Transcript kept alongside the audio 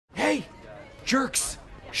Jerks,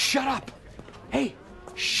 shut up. Hey,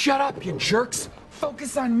 shut up, you jerks.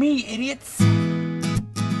 Focus on me, idiots.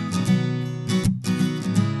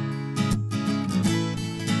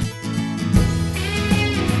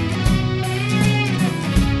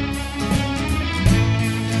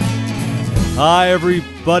 Hi,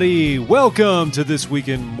 everybody. Welcome to This Week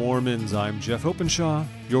in Mormons. I'm Jeff Openshaw,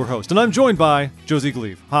 your host, and I'm joined by Josie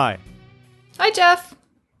Gleave. Hi. Hi, Jeff.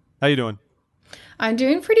 How you doing? I'm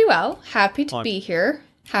doing pretty well. Happy to be here.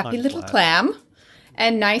 Happy I'm little glad. clam.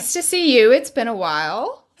 And nice to see you. It's been a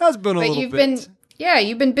while. Has been a But little you've bit.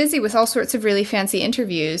 you've been busy with all sorts of really fancy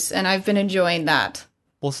interviews, and I've been enjoying that.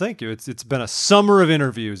 Well, thank you. It's been a summer of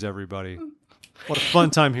interviews, everybody. What a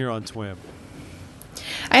fun time here on TWIM.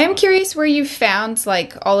 I am curious where you found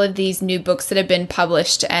like all of these new books that have been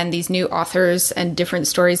published and these new authors and different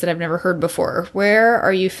stories that I've never heard before. Where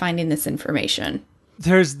are you finding this information?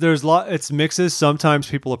 There's it's mixes. Sometimes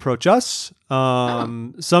people approach us.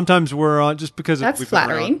 Sometimes we're on just because That's we've been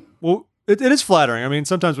flattering. around. Well, it is flattering. I mean,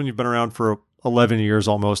 sometimes when you've been around for 11 years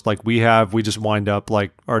almost, like we just wind up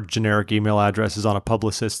like our generic email address is on a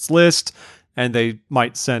publicist's list, and they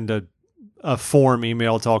might send a form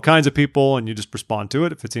email to all kinds of people, and you just respond to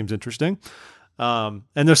it if it seems interesting. And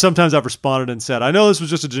there's sometimes I've responded and said, I know this was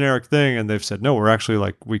just a generic thing. And they've said, no, we're actually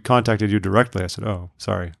like, we contacted you directly. I said, oh,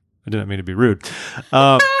 sorry. I didn't mean to be rude.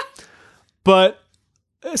 But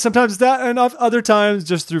sometimes that, and other times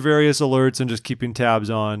just through various alerts and just keeping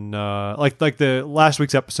tabs on, like the last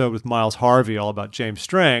week's episode with Miles Harvey, all about James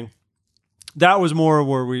Strang. That was more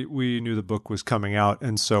where we knew the book was coming out.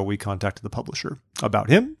 And so we contacted the publisher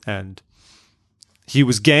about him, and he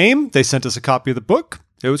was game. They sent us a copy of the book.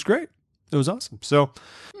 It was great. It was awesome. So,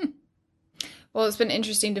 Well, it's been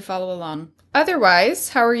interesting to follow along. Otherwise,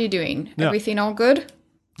 how are you doing? Yeah. Everything all good?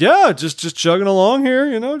 yeah, just chugging along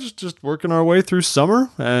here, just working our way through summer.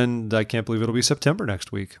 And I can't believe it'll be September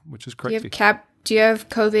next week, which is crazy. Do you have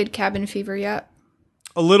COVID cabin fever yet?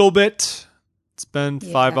 A little bit. It's been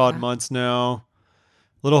 5 odd months now.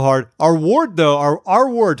 A little hard. Our ward, though, our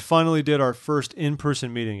ward finally did our first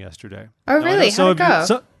in-person meeting yesterday. Oh, Now, I know really? some How'd it of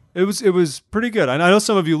you- go? it was pretty good. I know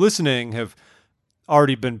some of you listening have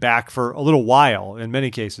already been back for a little while. In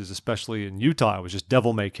many cases, especially in Utah, it was just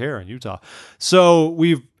devil may care in Utah. So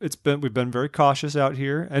we've been very cautious out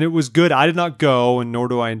here, and it was good. I did not go, and nor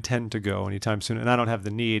do I intend to go anytime soon, and I don't have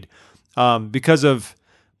the need because of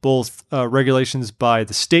both regulations by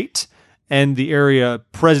the state and the area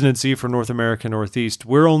presidency for North America Northeast.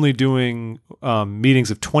 We're only doing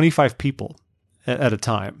meetings of 25 people at a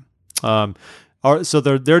time. So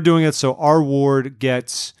they're doing it so our ward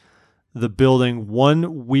gets the building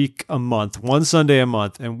 1 week a month, one Sunday a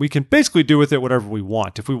month, and we can basically do with it whatever we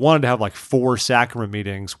want. If we wanted to have like 4 sacrament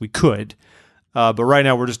meetings, we could. But right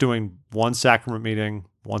now we're just doing one sacrament meeting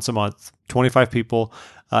once a month, 25 people.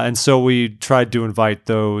 And so we tried to invite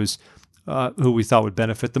those who we thought would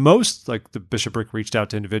benefit the most. Like the bishopric reached out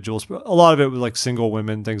to individuals. But a lot of it was like single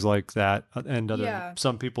women, things like that, and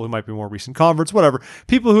some people who might be more recent converts, whatever.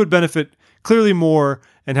 People who would benefit clearly more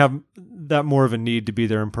and have that more of a need to be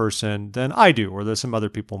there in person than I do, or that some other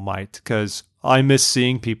people might, because I miss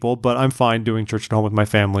seeing people, but I'm fine doing church at home with my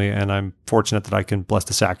family, and I'm fortunate that I can bless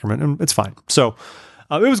the sacrament, and it's fine. So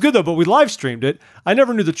it was good, though, but we live streamed it. I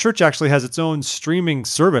never knew the church actually has its own streaming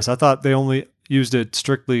service. I thought they only used it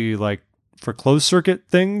strictly like for closed circuit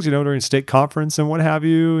things, during state conference and what have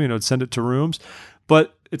you, send it to rooms.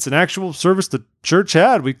 But it's an actual service the church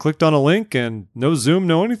had. We clicked on a link and no Zoom,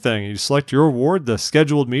 no anything. You select your ward, the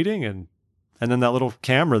scheduled meeting, and then that little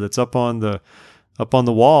camera that's up on the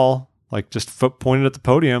wall, like just pointed at the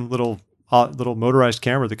podium, little motorized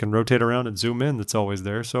camera that can rotate around and zoom in. That's always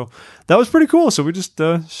there. So that was pretty cool. So we just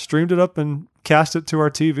streamed it up and cast it to our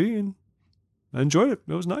TV, and I enjoyed it.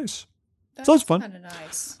 It was nice. So it's fun. Kind of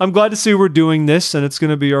nice. I'm glad to see we're doing this, and it's going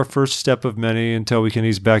to be our first step of many until we can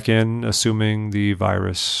ease back in, assuming the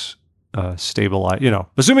virus stabilize.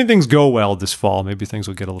 Assuming things go well this fall, maybe things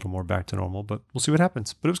will get a little more back to normal, but we'll see what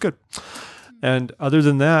happens. But it was good. And other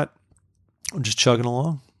than that, I'm just chugging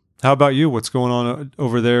along. How about you? What's going on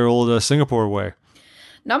over there, old Singapore way?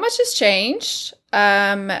 Not much has changed.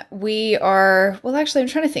 We are, well, actually, I'm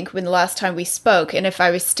trying to think when the last time we spoke, and if I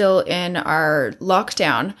was still in our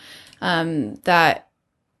lockdown, that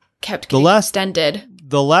kept getting extended.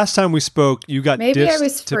 The last time we spoke, you got Maybe I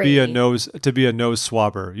was dissed to be a free. nose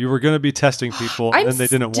swabber. You were going to be testing people, and then they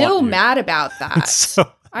didn't want you. I'm still mad about that.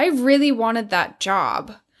 So- I really wanted that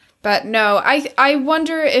job. But no, I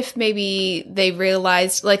wonder if maybe they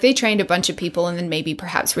realized, like they trained a bunch of people and then maybe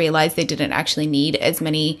perhaps realized they didn't actually need as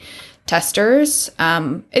many testers.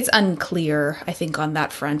 It's unclear, I think, on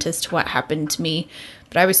that front as to what happened to me,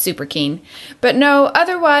 but I was super keen. But no,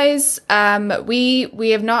 otherwise, we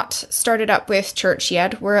have not started up with church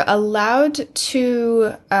yet. We're allowed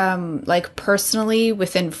to, like personally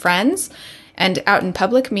within friends and out in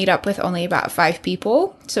public, meet up with only about 5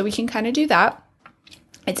 people. So we can kind of do that.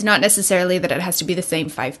 It's not necessarily that it has to be the same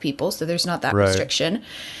 5 people, so there's not that restriction.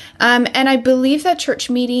 And I believe that church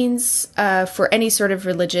meetings for any sort of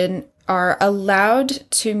religion are allowed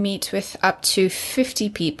to meet with up to 50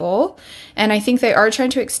 people. And I think they are trying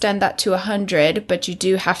to extend that to 100, but you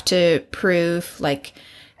do have to prove, like,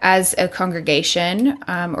 as a congregation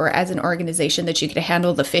or as an organization that you could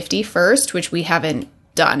handle the 50 first, which we haven't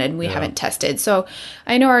done and we haven't tested. So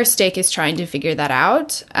I know our stake is trying to figure that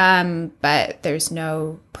out, but there's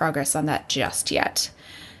no progress on that just yet.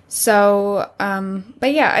 So,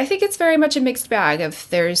 but yeah, I think it's very much a mixed bag of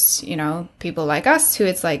there's, you know, people like us who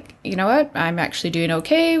it's like, you know what, I'm actually doing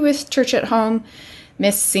okay with church at home,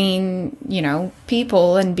 miss seeing, you know,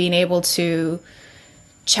 people and being able to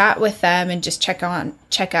chat with them and just check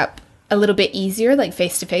up a little bit easier, like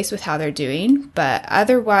face to face with how they're doing. But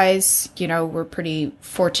otherwise, you know, we're pretty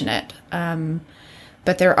fortunate.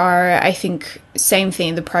 But there are, I think, same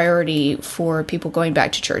thing, the priority for people going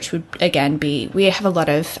back to church would, again, be, we have a lot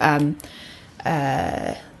of,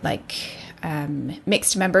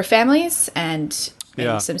 mixed member families and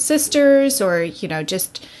maybe some sisters or, you know,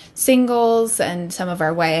 just singles. And some of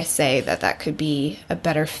our YSA that could be a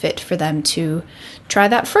better fit for them to try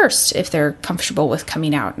that first if they're comfortable with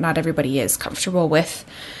coming out. Not everybody is comfortable with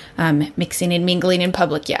mixing and mingling in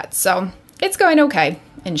public yet. So it's going okay,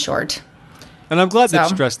 in short. And I'm glad they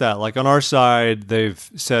stressed that. Like on our side, they've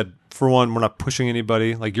said, for one, we're not pushing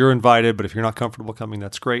anybody. Like you're invited, but if you're not comfortable coming,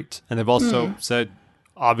 that's great. And they've also said,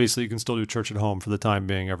 obviously, you can still do church at home for the time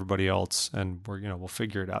being. Everybody else, and we'll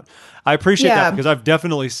figure it out. I appreciate that because I've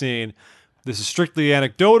definitely seen this is strictly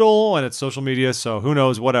anecdotal and it's social media, so who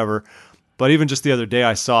knows, whatever. But even just the other day,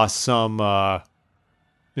 I saw some, an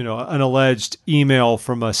alleged email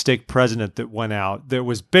from a stake president that went out that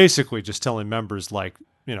was basically just telling members like,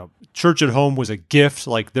 you know, church at home was a gift.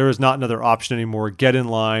 Like there is not another option anymore. Get in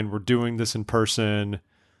line. We're doing this in person.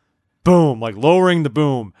 Boom, like lowering the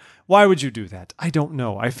boom. Why would you do that? I don't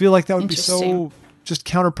know. I feel like that would be so just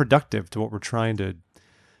counterproductive to what we're trying to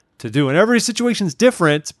do. And every situation is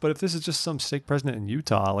different, but if this is just some stake president in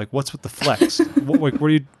Utah, like what's with the flex?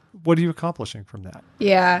 what are you accomplishing from that?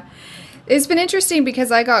 Yeah. It's been interesting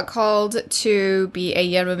because I got called to be a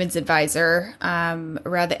Young Women's advisor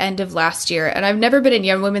around the end of last year. And I've never been in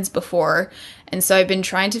Young Women's before. And so I've been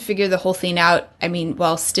trying to figure the whole thing out, I mean,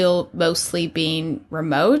 while still mostly being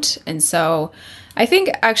remote. And so I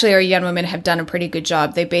think actually our Young Women have done a pretty good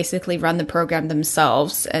job. They basically run the program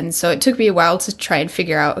themselves. And so it took me a while to try and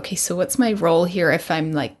figure out, okay, so what's my role here if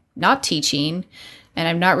I'm like not teaching and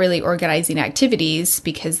I'm not really organizing activities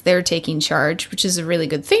because they're taking charge, which is a really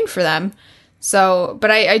good thing for them. So, but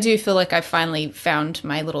I do feel like I finally found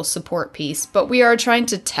my little support piece. But we are trying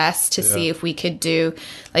to test to see if we could do,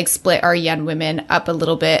 like, split our Young Women up a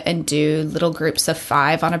little bit and do little groups of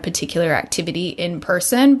 5 on a particular activity in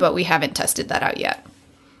person. But we haven't tested that out yet.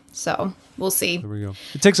 So we'll see. There we go.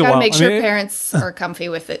 It takes a while. Make sure parents are comfy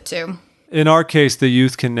with it too. In our case, the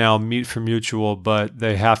youth can now meet for mutual, but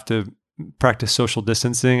they have to practice social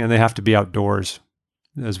distancing and they have to be outdoors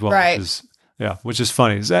as well. Right. Which is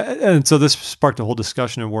funny. And so this sparked a whole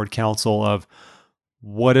discussion in Ward Council of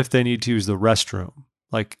what if they need to use the restroom?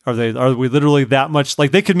 Like, are we literally that much,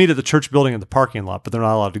 like they could meet at the church building in the parking lot, but they're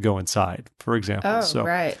not allowed to go inside, for example. Oh,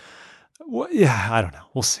 right. I don't know.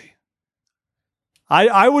 We'll see.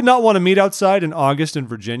 I would not want to meet outside in August in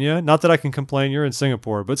Virginia. Not that I can complain. You're in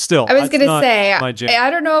Singapore, but still. I was going to say, I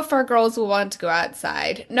don't know if our girls will want to go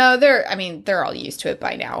outside. No, they're all used to it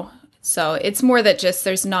by now. So it's more that just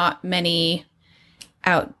there's not many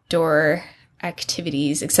outdoor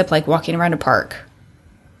activities except like walking around a park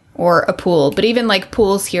or a pool. But even like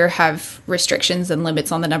pools here have restrictions and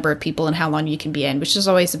limits on the number of people and how long you can be in, which is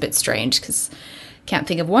always a bit strange because can't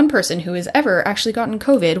think of one person who has ever actually gotten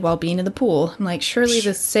COVID while being in the pool. I'm like, surely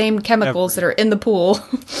the same chemicals that are in the pool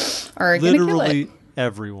are going to kill it. Literally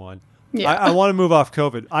everyone. Yeah. I want to move off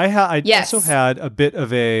COVID. I also had a bit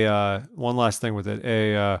of a, one last thing with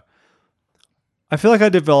it, I feel like I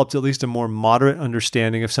developed at least a more moderate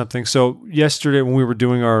understanding of something. So yesterday when we were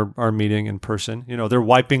doing our meeting in person, you know, they're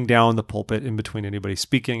wiping down the pulpit in between anybody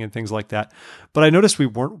speaking and things like that. But I noticed we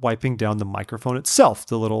weren't wiping down the microphone itself,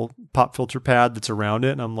 the little pop filter pad that's around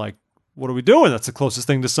it. And I'm like, what are we doing? That's the closest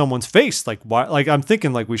thing to someone's face. Like, why? Like, I'm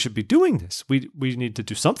thinking like we should be doing this. We need to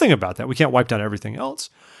do something about that. We can't wipe down everything else.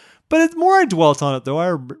 But the more I dwelt on it, though, I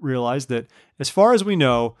realized that as far as we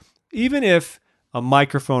know, even if a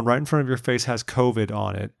microphone right in front of your face has COVID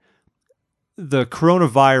on it, the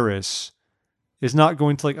coronavirus is not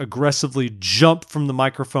going to like aggressively jump from the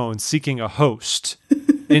microphone seeking a host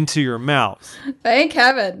into your mouth. Thank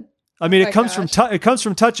heaven. I mean, it comes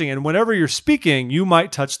from touching, and whenever you're speaking, you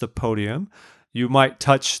might touch the podium, you might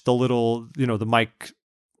touch the little, the mic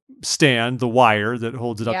stand, the wire that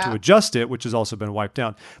holds it up to adjust it, which has also been wiped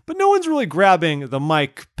down. But no one's really grabbing the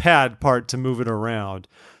mic pad part to move it around.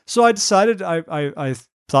 So I decided I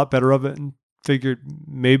thought better of it and figured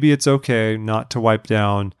maybe it's okay not to wipe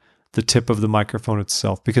down the tip of the microphone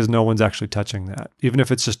itself because no one's actually touching that, even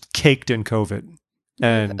if it's just caked in COVID.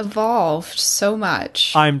 And you've evolved so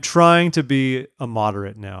much. I'm trying to be a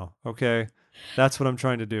moderate now, okay? That's what I'm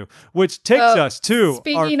trying to do. Which takes us to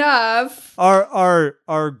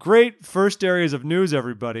our great first areas of news,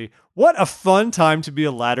 everybody. What a fun time to be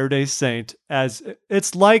a Latter-day Saint, as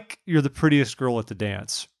it's like you're the prettiest girl at the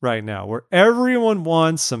dance right now, where everyone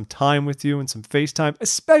wants some time with you and some FaceTime,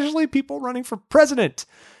 especially people running for president.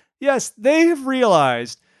 Yes, they have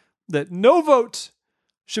realized that no vote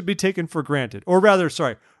should be taken for granted. Or rather,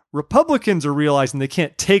 Republicans are realizing they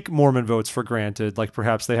can't take Mormon votes for granted like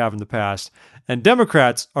perhaps they have in the past. And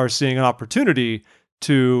Democrats are seeing an opportunity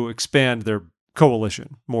to expand their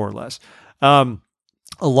coalition, more or less.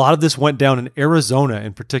 A lot of this went down in Arizona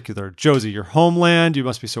in particular. Josie, your homeland, you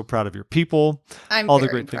must be so proud of your people. I'm all very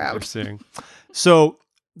the great proud. things they're seeing. So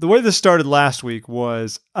the way this started last week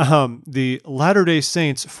was the Latter-day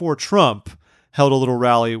Saints for Trump held a little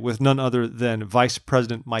rally with none other than Vice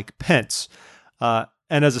President Mike Pence.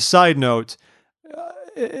 And as a side note,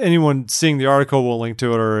 anyone seeing the article will link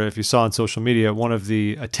to it, or if you saw on social media, one of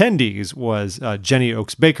the attendees was Jenny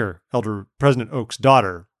Oaks Baker, Elder President Oaks'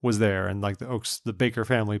 daughter, was there, and like the Baker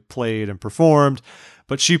family played and performed.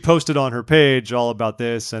 But she posted on her page all about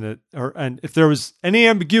this, and if there was any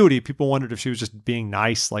ambiguity, people wondered if she was just being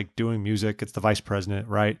nice, like doing music. It's the vice president,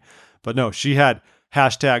 right? But no, she had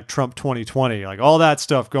hashtag Trump 2020, like all that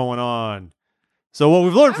stuff going on. So what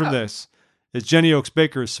we've learned from this is Jenny Oaks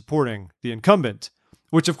Baker is supporting the incumbent,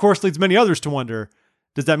 which of course leads many others to wonder,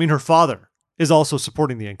 does that mean her father is also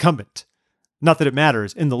supporting the incumbent? Not that it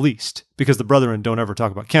matters in the least, because the brethren don't ever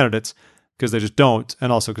talk about candidates, because they just don't,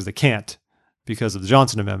 and also because they can't, because of the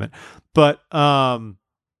Johnson Amendment. But,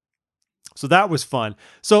 so that was fun.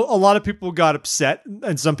 So a lot of people got upset,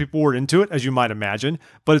 and some people were into it, as you might imagine.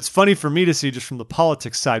 But it's funny for me to see just from the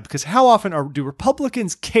politics side, because how often do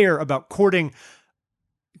Republicans care about courting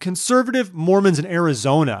conservative Mormons in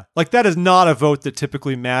Arizona? Like, that is not a vote that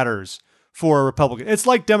typically matters for a Republican. It's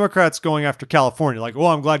like Democrats going after California. Like,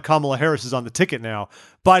 I'm glad Kamala Harris is on the ticket now.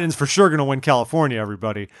 Biden's for sure going to win California,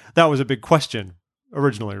 everybody. That was a big question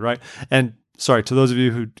originally, right? And sorry, to those of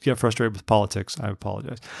you who get frustrated with politics, I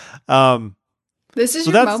apologize. This is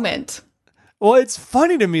your moment. Well, it's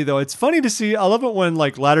funny to me, though. It's funny to see. I love it when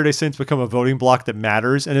like Latter-day Saints become a voting bloc that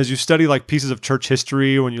matters. And as you study like pieces of church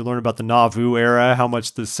history, when you learn about the Nauvoo era, how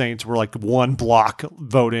much the Saints were like one block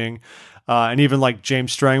voting. And even like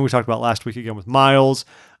James Strang, we talked about last week again with Miles.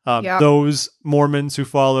 Those Mormons who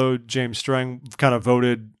followed James Strang kind of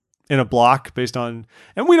voted in a block based on,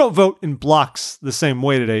 and we don't vote in blocks the same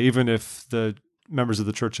way today, even if the members of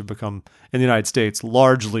the church have become, in the United States,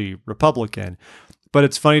 largely Republican. But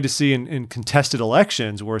it's funny to see in contested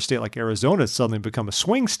elections where a state like Arizona has suddenly become a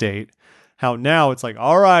swing state, how now it's like,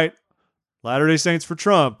 all right, Latter-day Saints for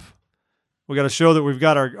Trump. We got to show that we've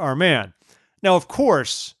got our man. Now, of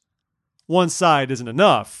course, one side isn't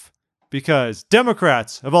enough because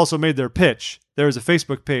Democrats have also made their pitch. There is a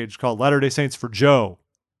Facebook page called Latter-day Saints for Joe.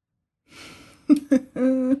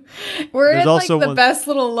 We're in like the best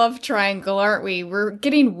little love triangle, aren't we? We're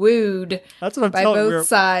getting wooed. That's what I'm by telling both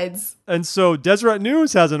sides. And so Deseret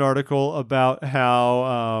News has an article about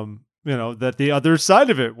how that the other side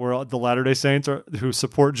of it, where the Latter-day Saints who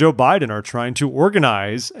support Joe Biden are trying to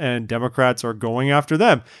organize, and Democrats are going after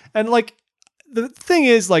them. And like the thing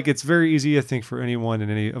is, like, it's very easy, I think, for anyone in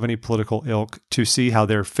any political ilk to see how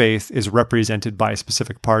their faith is represented by a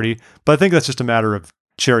specific party. But I think that's just a matter of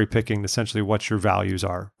cherry picking essentially what your values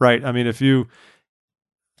are, right? I mean, I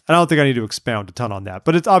don't think I need to expound a ton on that,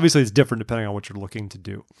 but it's different depending on what you're looking to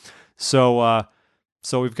do. So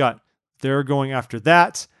we've got, they're going after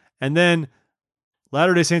that. And then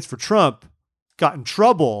Latter-day Saints for Trump got in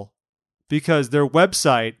trouble because their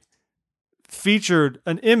website featured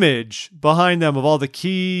an image behind them of all the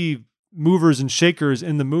key movers and shakers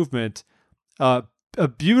in the movement, a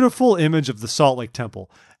beautiful image of the Salt Lake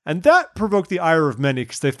Temple. And that provoked the ire of many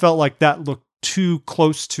because they felt like that looked too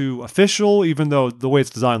close to official, even though the way it's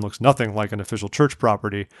designed looks nothing like an official church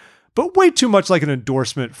property. but way too much like an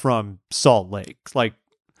endorsement from Salt Lake. Like,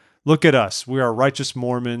 look at us. We are righteous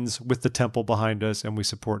Mormons with the temple behind us, and we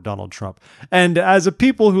support Donald Trump. And as a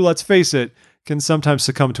people who, let's face it, can sometimes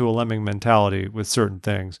succumb to a lemming mentality with certain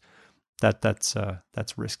things, that's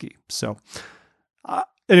risky. So,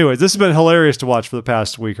 anyways, this has been hilarious to watch for the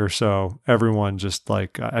past week or so. Everyone just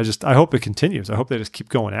like, I hope it continues. I hope they just keep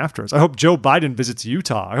going after us. I hope Joe Biden visits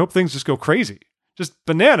Utah. I hope things just go crazy. Just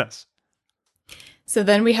bananas. So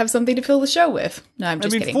then we have something to fill the show with. No, I'm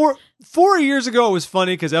just kidding. 4 years ago, it was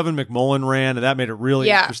funny because Evan McMullen ran, and that made it really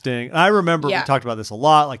interesting. And I remember we talked about this a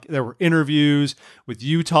lot. Like, there were interviews with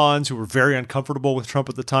Utahns who were very uncomfortable with Trump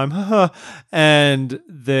at the time. And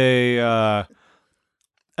they were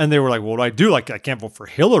like, what do I do? Like, I can't vote for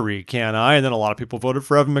Hillary, can I? And then a lot of people voted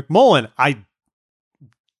for Evan McMullen.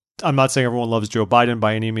 I'm not saying everyone loves Joe Biden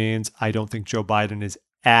by any means. I don't think Joe Biden is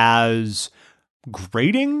as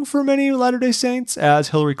grating for many Latter-day Saints as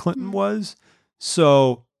Hillary Clinton was.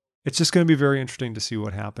 So it's just going to be very interesting to see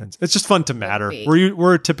what happens. It's just fun to matter.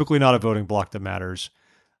 We're typically not a voting bloc that matters.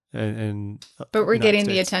 But we're getting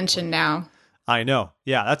the attention now. I know.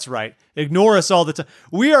 Yeah, that's right. Ignore us all the time.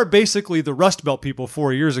 We are basically the Rust Belt people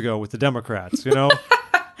 4 years ago with the Democrats, you know?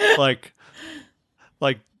 like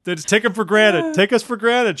they just take them for granted. Take us for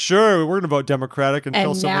granted. Sure, we're going to vote Democratic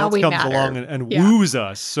until someone else comes along and woos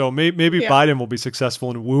us. So maybe Biden will be successful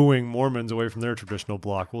in wooing Mormons away from their traditional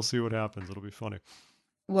bloc. We'll see what happens. It'll be funny.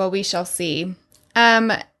 Well, we shall see.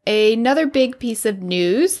 Another big piece of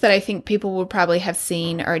news that I think people will probably have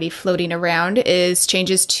seen already floating around is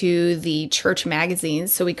changes to the church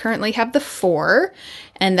magazines. So we currently have the 4,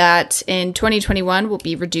 and that in 2021 will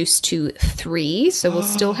be reduced to 3. So we'll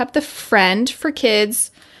still have the Friend for kids,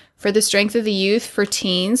 for the Strength of the Youth for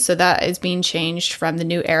teens. So that is being changed from the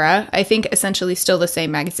New Era. I think essentially still the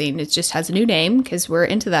same magazine. It just has a new name because we're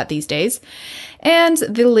into that these days. And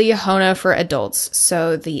the Liahona for adults.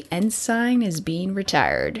 So the Ensign is being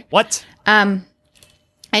retired. What? I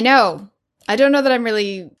know. I don't know that I'm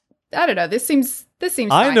really, I don't know. This seems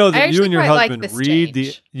fine. I know that you and your husband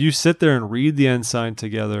read you sit there and read the Ensign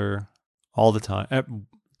together all the time,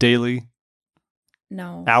 daily.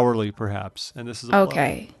 No. Hourly, perhaps. And this is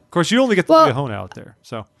okay. Of course, you only get the Liahona out there,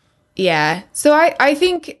 so. Yeah. So I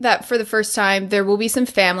think that for the first time, there will be some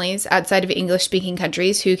families outside of English-speaking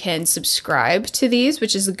countries who can subscribe to these,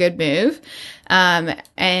 which is a good move.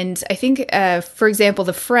 And I think, for example,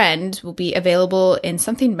 The Friend will be available in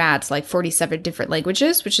something mad like 47 different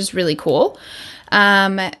languages, which is really cool.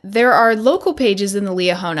 There are local pages in the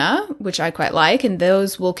Liahona, which I quite like, and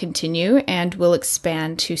those will continue and will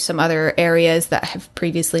expand to some other areas that have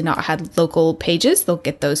previously not had local pages. They'll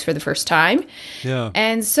get those for the first time. Yeah.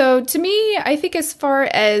 And so to me, I think as far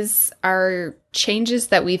as our changes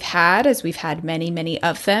that we've had, as we've had many, many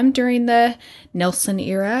of them during the Nelson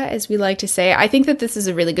era, as we like to say, I think that this is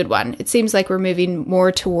a really good one. It seems like we're moving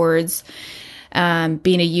more towards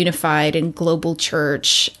being a unified and global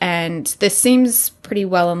church. And this seems pretty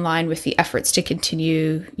well in line with the efforts to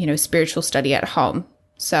continue, spiritual study at home.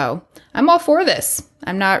 So I'm all for this.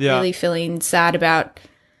 I'm not really feeling sad about,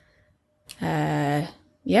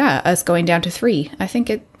 us going down to 3. I think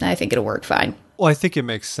it'll work fine. Well, I think it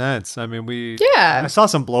makes sense. I mean, I saw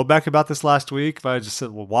some blowback about this last week, but I just said,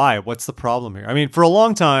 well, why? What's the problem here? I mean, for a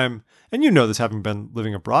long time, and you know this having been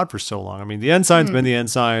living abroad for so long, I mean, the Ensign's been the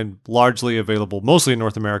Ensign, largely available, mostly in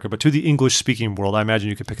North America, but to the English-speaking world. I imagine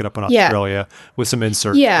you could pick it up in Australia with some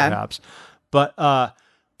inserts, perhaps. But the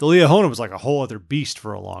Liahona was like a whole other beast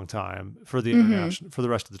for a long time for the international, for the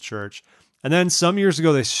rest of the church. And then some years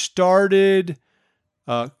ago, they started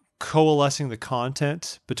coalescing the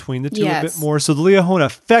content between the two a bit more. So the Liahona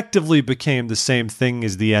effectively became the same thing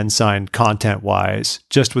as the Ensign content-wise,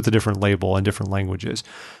 just with a different label and different languages.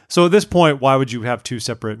 So at this point, why would you have 2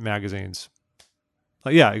 separate magazines?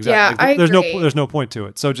 Yeah, exactly. Yeah, there's no point to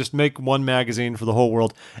it. So just make one magazine for the whole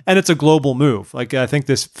world. And it's a global move. Like, I think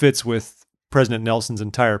this fits with President Nelson's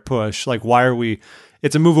entire push. Like,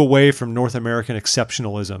 it's a move away from North American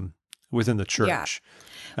exceptionalism within the church. Yeah.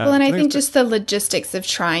 Well, and I think just the logistics of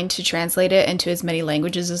trying to translate it into as many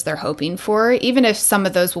languages as they're hoping for, even if some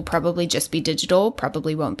of those will probably just be digital,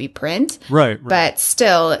 probably won't be print. Right. But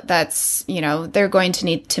still, that's, they're going to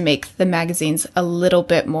need to make the magazines a little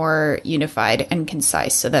bit more unified and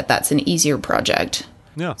concise so that that's an easier project.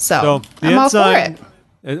 Yeah. So I'm all for it.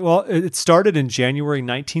 It started in January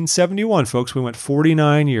 1971, folks. We went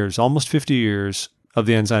 49 years, almost 50 years of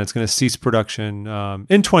the Ensign. It's going to cease production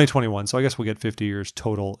in 2021. So I guess we'll get 50 years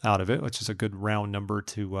total out of it, which is a good round number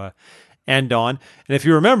to end on. And if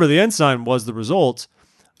you remember, the Ensign was the result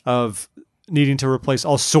of needing to replace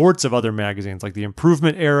all sorts of other magazines like the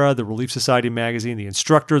Improvement Era, the Relief Society magazine, the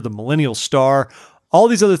Instructor, the Millennial Star, all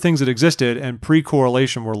these other things that existed and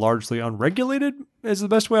pre-correlation were largely unregulated, is the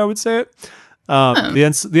best way I would say it.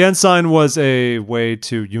 The Ensign was a way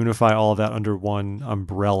to unify all of that under one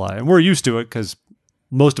umbrella. And we're used to it because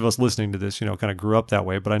most of us listening to this, kind of grew up that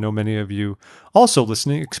way. But I know many of you also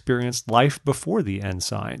listening experienced life before the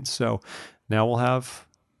Ensign. So now we'll have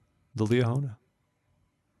the Liahona.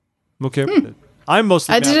 I'm okay with it. I'm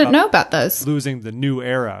mostly I didn't know about those. Losing the New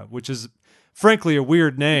Era, which is frankly a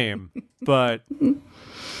weird name, but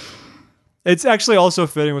it's actually also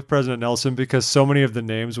fitting with President Nelson because so many of the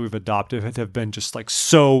names we've adopted have been just like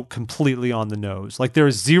so completely on the nose. Like there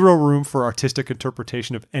is zero room for artistic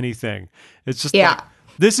interpretation of anything. It's just like,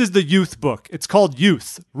 this is the youth book. It's called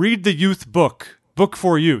Youth. Read the youth book. Book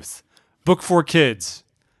for youth. Book for kids.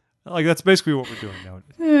 Like that's basically what we're doing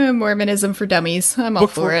nowadays. Mormonism for dummies. I'm all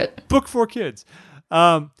for it. Book for kids.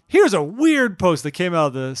 Here's a weird post that came out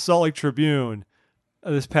of the Salt Lake Tribune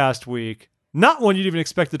this past week. Not one you'd even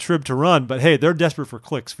expect the Trib to run, but hey, they're desperate for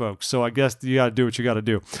clicks, folks. So I guess you got to do what you got to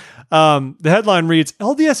do. The headline reads,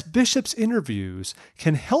 LDS bishops' interviews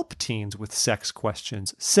can help teens with sex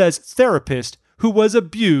questions, says therapist who was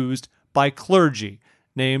abused by clergy,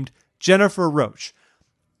 named Jennifer Roach.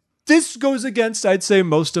 This goes against, I'd say,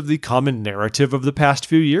 most of the common narrative of the past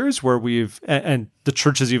few years where and the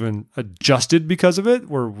church has even adjusted because of it,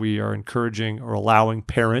 where we are encouraging or allowing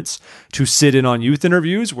parents to sit in on youth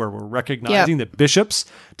interviews, where we're recognizing that bishops,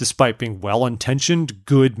 despite being well-intentioned,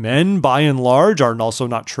 good men by and large, are also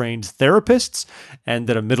not trained therapists, and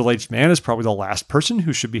that a middle-aged man is probably the last person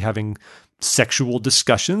who should be having sexual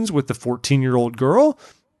discussions with the 14-year-old girl.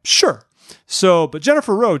 Sure. So, but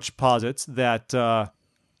Jennifer Roach posits that...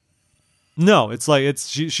 No, it's like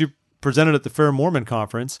she presented at the Fair Mormon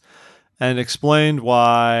Conference and explained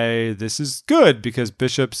why this is good because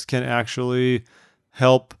bishops can actually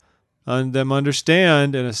help them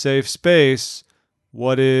understand in a safe space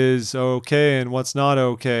what is okay and what's not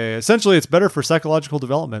okay. Essentially, it's better for psychological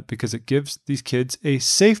development because it gives these kids a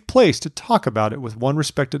safe place to talk about it with one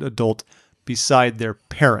respected adult beside their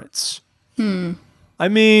parents. I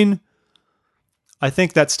mean, I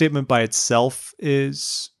think that statement by itself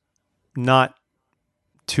is not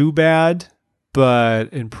too bad,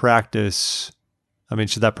 but in practice, I mean,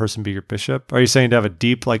 should that person be your bishop? Are you saying to have a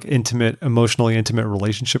deep, like intimate, emotionally intimate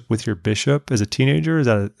relationship with your bishop as a teenager? Is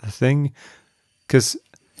that a thing? Because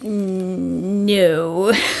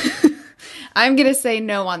no, I'm going to say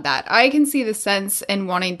no on that. I can see the sense in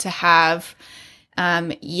wanting to have,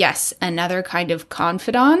 yes, another kind of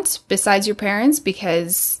confidant besides your parents,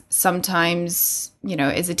 because sometimes,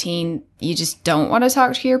 as a teen, you just don't want to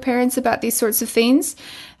talk to your parents about these sorts of things.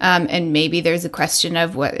 And maybe there's a question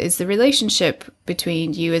of what is the relationship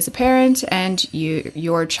between you as a parent and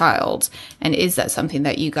your child? And is that something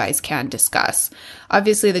that you guys can discuss?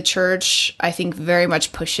 Obviously, the church, I think, very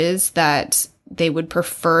much pushes that they would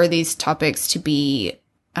prefer these topics to be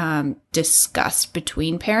discussed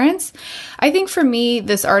between parents. I think for me,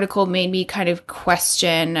 this article made me kind of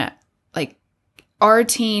question, like, are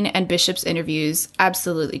teen and bishops' interviews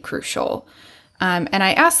absolutely crucial? And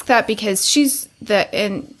I ask that because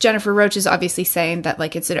and Jennifer Roach is obviously saying that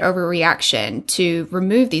like it's an overreaction to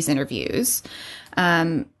remove these interviews.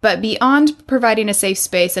 But beyond providing a safe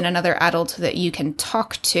space and another adult that you can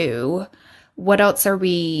talk to, what else are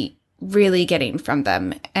we really getting from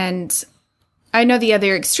them? And I know the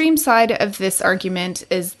other extreme side of this argument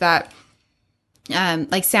is that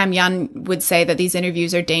like Sam Yun would say that these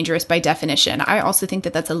interviews are dangerous by definition. I also think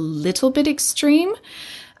that that's a little bit extreme.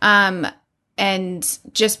 And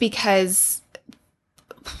just because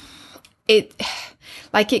it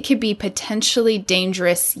could be potentially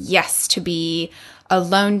dangerous, yes, to be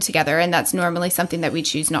alone together. And that's normally something that we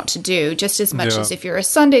choose not to do. Just as much as if you're a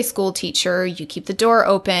Sunday school teacher, you keep the door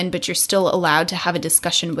open, but you're still allowed to have a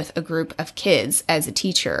discussion with a group of kids as a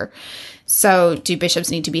teacher. So do bishops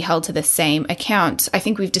need to be held to the same account? I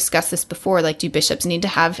think we've discussed this before. Like, do bishops need to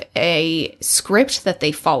have a script that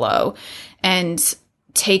they follow and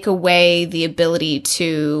take away the ability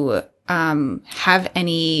to have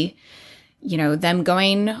any, them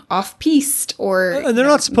going off piste or and they're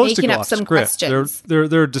not supposed to go off some script. Questions.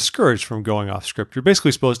 They're discouraged from going off script. You're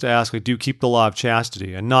basically supposed to ask, like, do you keep the law of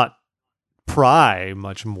chastity and not pry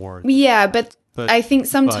much more? Yeah, but I think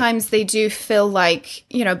sometimes they do feel like,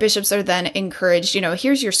 bishops are then encouraged,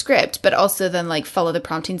 here's your script, but also then like follow the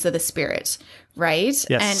promptings of the Spirit, right?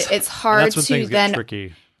 Yes. And it's hard to then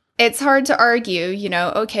tricky. It's hard to argue,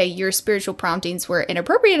 okay, your spiritual promptings were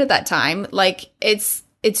inappropriate at that time. Like, it's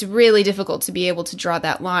it's really difficult to be able to draw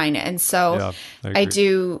that line. And so Yeah, I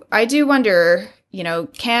do wonder,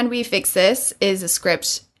 can we fix this? Is a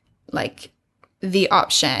script like the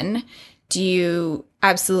option? Do you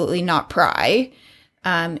absolutely not pry?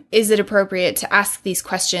 Is it appropriate to ask these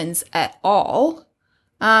questions at all?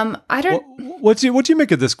 I don't. What do you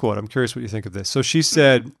make of this quote? I'm curious what you think of this. So she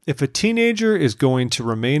said, if a teenager is going to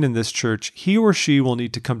remain in this church, he or she will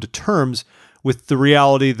need to come to terms with the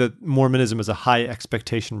reality that Mormonism is a high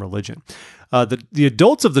expectation religion. The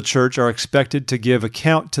adults of the church are expected to give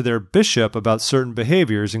account to their bishop about certain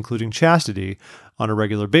behaviors, including chastity, on a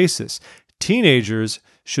regular basis. Teenagers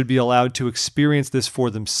should be allowed to experience this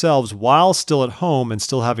for themselves while still at home and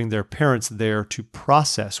still having their parents there to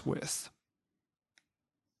process with.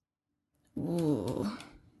 Ooh.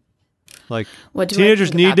 Like, What do I teenagers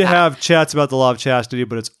think need about to that? have chats about the law of chastity,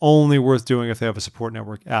 but it's only worth doing if they have a support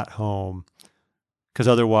network at home. Because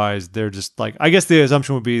otherwise, they're just like, I guess the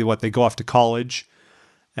assumption would be they go off to college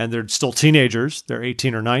and they're still teenagers. They're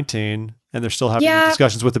 18 or 19, and they're still having these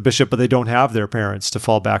discussions with the bishop, but they don't have their parents to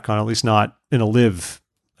fall back on, at least not in a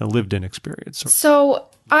lived-in experience. So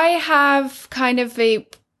I have kind of a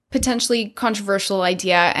potentially controversial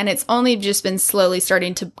idea, and it's only just been slowly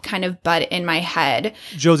starting to kind of bud in my head.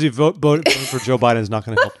 Josie, voting for Joe Biden is not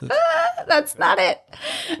going to help this. That's not it.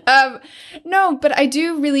 No, but I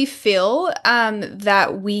do really feel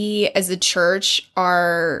that we as a church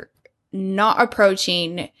are not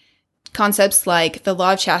approaching concepts like the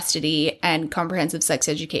law of chastity and comprehensive sex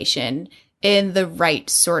education in the right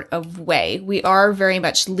sort of way. We are very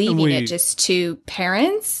much leaving it just to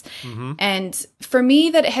parents. Mm-hmm. And for me,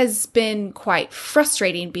 that has been quite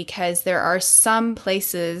frustrating because there are some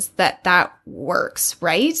places that works,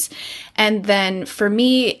 right? And then for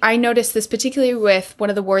me, I noticed this particularly with one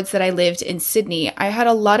of the wards that I lived in Sydney. I had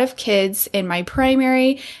a lot of kids in my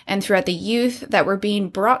primary and throughout the youth that were being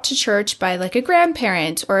brought to church by like a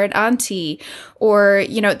grandparent or an auntie, or,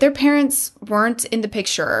 their parents weren't in the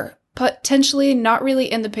picture, potentially not really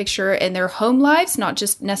in the picture in their home lives, not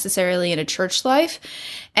just necessarily in a church life.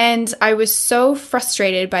 And I was so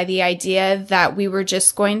frustrated by the idea that we were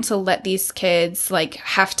just going to let these kids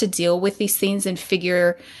have to deal with these things and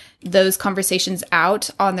figure those conversations out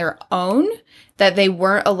on their own, that they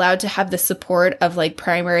weren't allowed to have the support of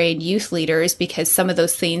primary and youth leaders because some of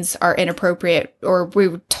those things are inappropriate, or we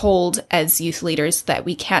were told as youth leaders that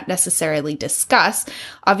we can't necessarily discuss.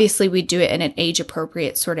 Obviously, we do it in an age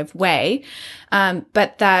appropriate sort of way,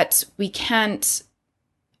 but that we can't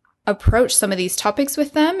approach some of these topics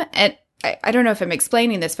with them. And I don't know if I'm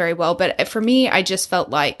explaining this very well, but for me, I just felt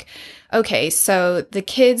like, okay, so the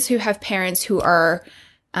kids who have parents who are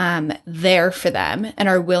there for them and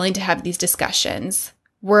are willing to have these discussions,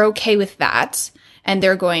 we're okay with that. And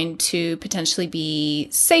they're going to potentially be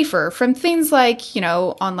safer from things like,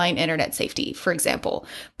 online internet safety, for example.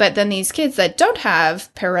 But then these kids that don't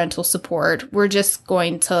have parental support, we're just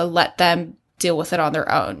going to let them deal with it on their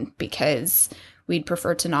own because we'd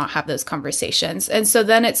prefer to not have those conversations. And so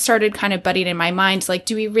then it started kind of budding in my mind,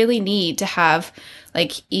 do we really need to have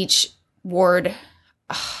each ward?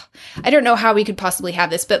 I don't know how we could possibly have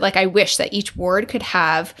this, but I wish that each ward could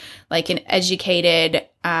have an educated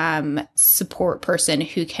support person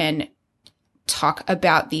who can talk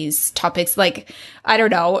about these topics. I don't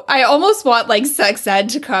know. I almost want sex ed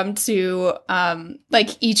to come to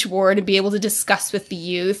each ward and be able to discuss with the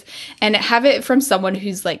youth and have it from someone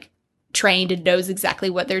who's trained and knows exactly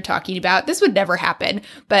what they're talking about. This would never happen.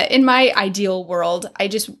 But in my ideal world,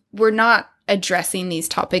 we're not addressing these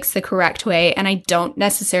topics the correct way. And I don't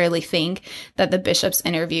necessarily think that the bishop's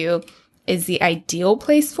interview is the ideal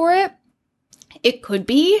place for it. It could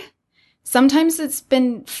be. Sometimes it's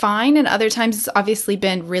been fine, and other times it's obviously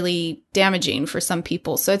been really damaging for some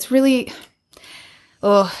people. So it's really,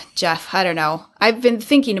 Jeff, I don't know. I've been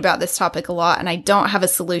thinking about this topic a lot, and I don't have a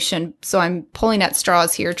solution. So I'm pulling at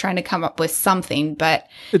straws here, trying to come up with something. But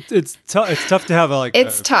it's tough. It's tough to have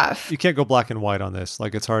it's tough. You can't go black and white on this.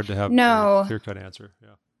 It's hard to have a clear-cut answer. Yeah.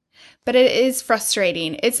 But it is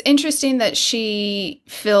frustrating. It's interesting that she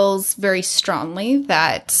feels very strongly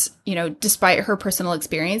that, despite her personal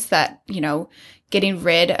experience, that, getting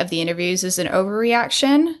rid of the interviews is an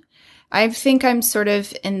overreaction. I think I'm sort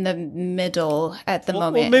of in the middle at the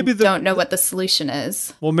moment. Maybe don't know what the solution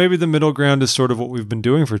is. Well, maybe the middle ground is sort of what we've been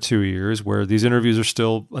doing for 2 years, where these interviews are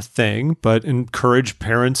still a thing, but encourage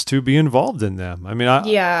parents to be involved in them. I mean,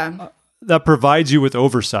 that provides you with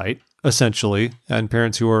oversight, essentially, and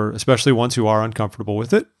parents who are, especially ones who are uncomfortable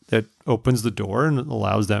with it, it opens the door and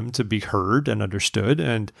allows them to be heard and understood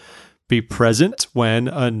and be present when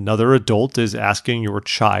another adult is asking your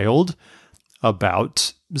child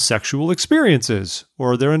about sexual experiences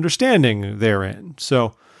or their understanding therein.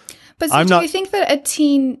 So, but so do you think that a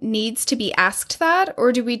teen needs to be asked that,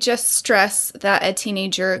 or do we just stress that a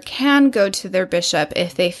teenager can go to their bishop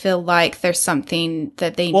if they feel like there's something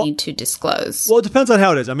that they need to disclose? Well, it depends on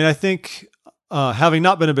how it is. I mean, I think having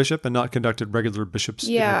not been a bishop and not conducted regular bishops'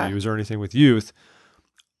 interviews or anything with youth,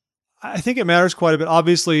 I think it matters quite a bit.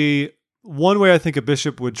 Obviously, one way I think a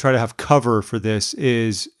bishop would try to have cover for this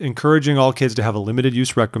is encouraging all kids to have a limited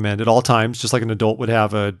use recommend at all times, just like an adult would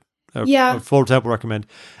have a full temple recommend.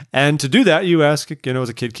 And to do that, you ask, as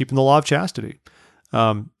a kid, keeping the law of chastity.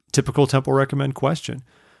 Typical temple recommend question.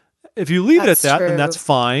 If you leave it at that, then that's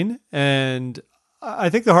fine. And I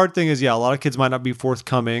think the hard thing is, a lot of kids might not be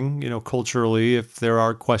forthcoming, culturally, if there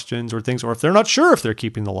are questions or things, or if they're not sure if they're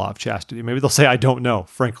keeping the law of chastity. Maybe they'll say, I don't know.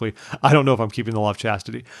 Frankly, I don't know if I'm keeping the law of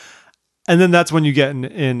chastity. And then that's when you get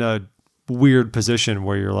in a weird position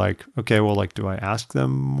where you're like, okay, well, like, do I ask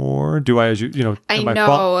them more? Do I, am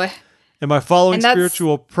I following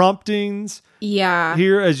spiritual promptings? Yeah.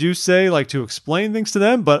 Here, as you say, like to explain things to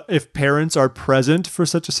them. But if parents are present for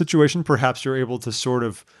such a situation, perhaps you're able to sort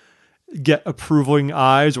of get approving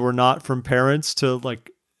eyes or not from parents to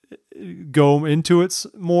like go into it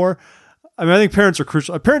more. I mean, I think parents are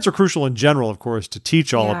crucial. Parents are crucial in general, of course, to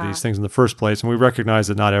teach all of these things in the first place. And we recognize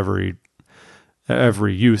that not every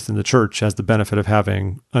youth in the church has the benefit of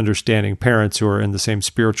having understanding parents who are in the same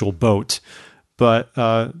spiritual boat. But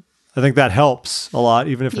I think that helps a lot,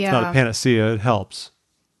 even if it's not a panacea, it helps.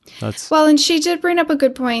 Well, and she did bring up a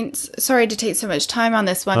good point. Sorry to take so much time on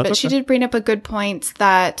this one, but she did bring up a good point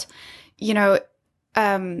that,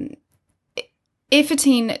 if a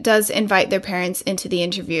teen does invite their parents into the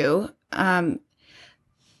interview,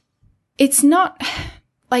 it's not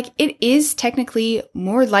like it is technically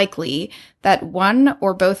more likely that one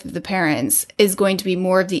or both of the parents is going to be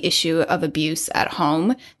more of the issue of abuse at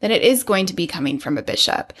home than it is going to be coming from a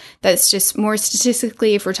bishop. That's just more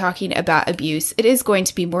statistically, if we're talking about abuse, it is going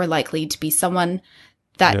to be more likely to be someone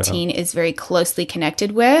that teen is very closely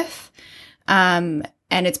connected with.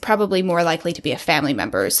 And it's probably more likely to be a family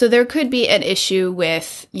member. So there could be an issue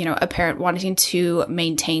with, a parent wanting to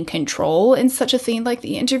maintain control in such a thing like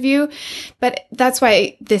the interview. But that's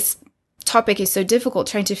why this topic is so difficult,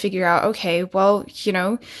 trying to figure out, okay, well,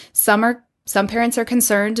 some parents are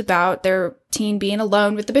concerned about their teen being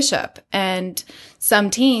alone with the bishop, and some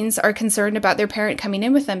teens are concerned about their parent coming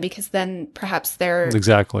in with them because then perhaps they're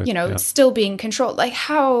still being controlled. Like,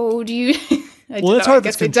 how do you? It's hard. I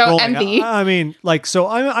guess they don't envy. I mean, like, so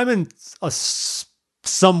I'm in a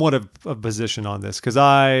somewhat of a position on this because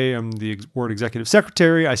I am the ward executive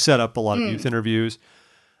secretary. I set up a lot of youth interviews.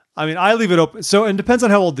 I mean, I leave it open. So it depends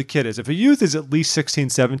on how old the kid is. If a youth is at least 16,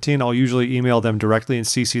 17, I'll usually email them directly and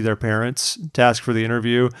CC their parents to ask for the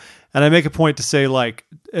interview. And I make a point to say, like,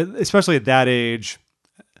 especially at that age,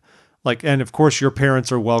 like, and of course your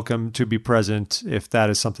parents are welcome to be present if that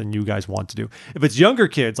is something you guys want to do. If it's younger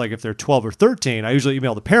kids, like if they're 12 or 13, I usually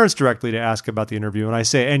email the parents directly to ask about the interview. And I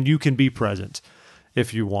say, and you can be present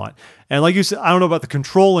if you want. And like you said, I don't know about the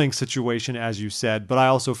controlling situation, as you said, but I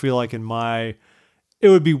also feel like it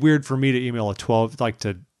would be weird for me to email to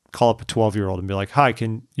call up a 12-year-old and be like, hi,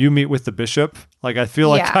 can you meet with the bishop? Like, I feel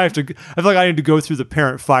like I feel like I need to go through the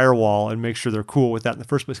parent firewall and make sure they're cool with that in the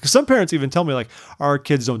first place. Because some parents even tell me, like, our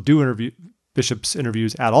kids don't do bishops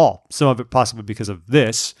interviews at all. Some of it possibly because of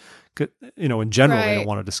this, in general, they don't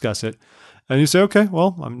want to discuss it. And you say, okay,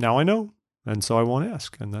 well, now I know. And so I won't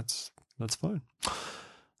ask. And that's fine.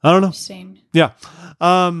 I don't know. Same. Yeah.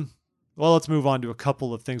 Well, let's move on to a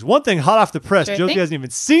couple of things. One thing hot off the press. Josie hasn't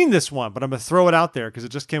even seen this one, but I'm going to throw it out there because it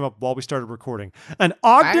just came up while we started recording. An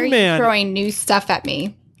Ogden man throwing new stuff at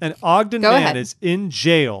me. An Ogden man is in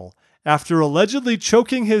jail after allegedly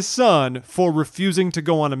choking his son for refusing to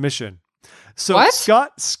go on a mission. So what?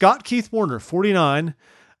 Scott Keith Warner, 49,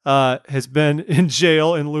 has been in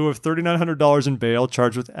jail in lieu of $3,900 in bail,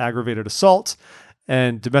 charged with aggravated assault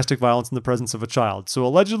and domestic violence in the presence of a child. So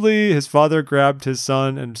allegedly, his father grabbed his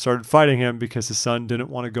son and started fighting him because his son didn't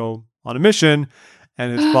want to go on a mission,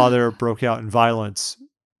 and his father broke out in violence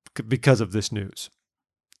because of this news.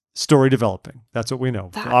 Story developing. That's what we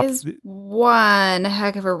know. That is one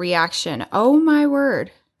heck of a reaction. Oh my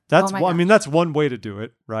word. That's that's one way to do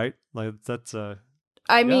it, right? Like that's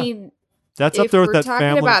I mean, that's up there with that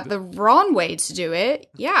family. Talking about the wrong way to do it,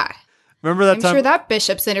 yeah. Remember that I'm time? sure that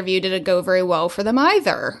bishop's interview didn't go very well for them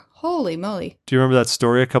either. Holy moly. Do you remember that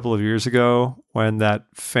story a couple of years ago when that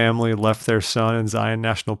family left their son in Zion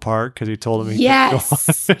National Park because he told them he couldn't go on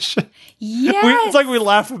a mission? Yes. It's like we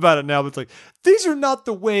laugh about it now, but it's like, these are not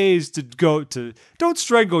the ways to go to. Don't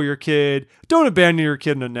strangle your kid. Don't abandon your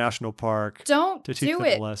kid in a national park. Don't to teach do them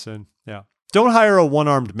it. a lesson. Yeah. Don't hire a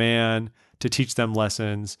one-armed man to teach them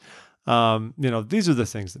lessons. These are the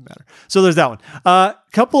things that matter. So there's that one.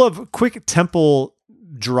 Couple of quick temple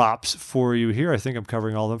drops for you here. I think I'm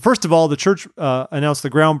covering all of them. First of all, the church announced the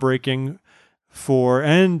groundbreaking for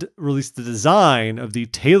and released the design of the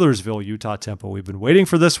Taylorsville, Utah temple. We've been waiting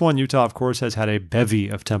for this one. Utah, of course, has had a bevy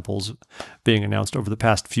of temples being announced over the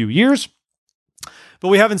past few years, but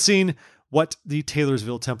we haven't seen what the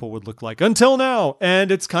Taylorsville temple would look like until now.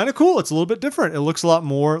 And it's kind of cool. It's a little bit different. It looks a lot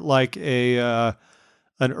more like an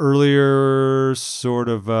earlier sort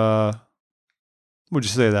of, would you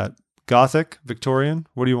say that? Gothic, Victorian?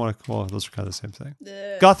 What do you want to call it? Those are kind of the same thing.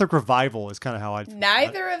 Gothic revival is kind of how I'd.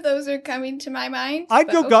 Neither of those are coming to my mind. I'd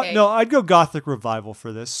go Gothic revival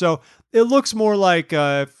for this. So it looks more like,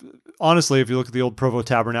 honestly, if you look at the old Provo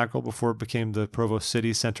Tabernacle before it became the Provo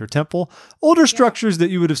City Center Temple, older structures that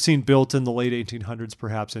you would have seen built in the late 1800s,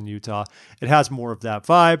 perhaps in Utah. It has more of that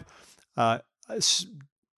vibe.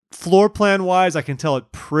 Floor plan wise, I can tell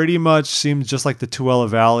it pretty much seems just like the Tooele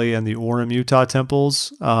Valley and the Orem, Utah temples,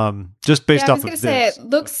 just based off of this. I was going to say it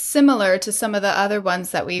looks similar to some of the other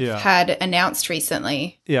ones that we've had announced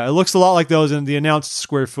recently. Yeah, it looks a lot like those, and the announced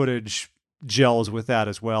square footage gels with that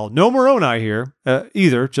as well. No Moroni here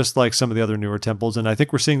either, just like some of the other newer temples, and I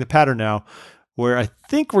think we're seeing the pattern now where I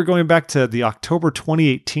think we're going back to the October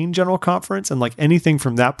 2018 General Conference, and like anything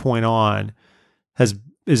from that point on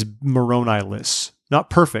is Moroni-less. Not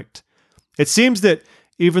perfect. It seems that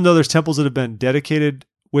even though there's temples that have been dedicated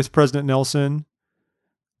with President Nelson,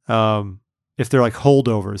 if they're like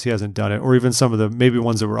holdovers, he hasn't done it, or even some of the maybe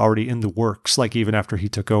ones that were already in the works, like even after he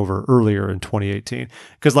took over earlier in 2018.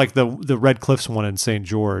 Because like the Red Cliffs one in St.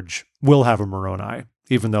 George will have a Moroni,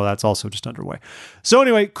 even though that's also just underway. So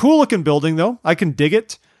anyway, cool looking building though. I can dig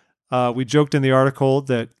it. We joked in the article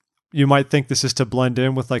that you might think this is to blend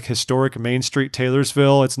in with like historic Main Street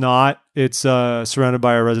Taylorsville. It's not. It's surrounded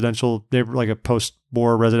by a residential neighbor, like a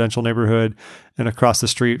post-war residential neighborhood, and across the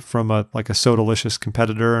street from a Sodalicious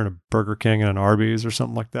competitor and a Burger King and an Arby's or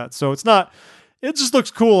something like that. So it's not. It just looks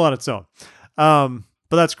cool on its own.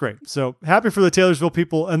 But that's great. So happy for the Taylorsville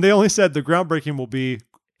people. And they only said the groundbreaking will be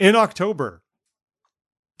in October.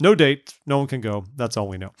 No date. No one can go. That's all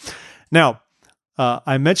we know. Now,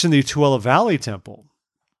 I mentioned the Tooele Valley Temple,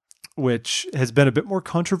 which has been a bit more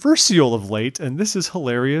controversial of late. And this is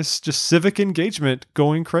hilarious, just civic engagement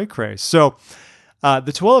going cray-cray. So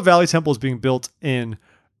the Tooele Valley Temple is being built in,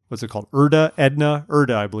 what's it called? Erda,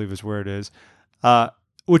 I believe is where it is,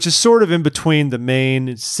 which is sort of in between the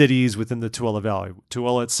main cities within the Tooele Valley.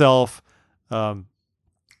 Tooele itself,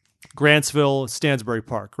 Grantsville, Stansbury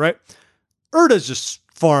Park, right? Erda is just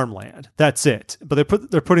farmland. That's it. But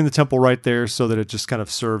they're putting the temple right there so that it just kind of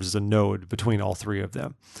serves as a node between all three of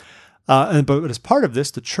them. But as part of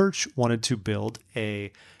this, the church wanted to build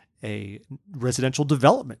a residential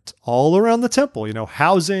development all around the temple,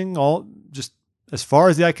 housing, all just as far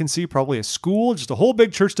as the eye can see, probably a school, just a whole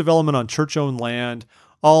big church development on church-owned land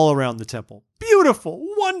all around the temple. Beautiful,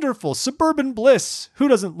 wonderful, suburban bliss. Who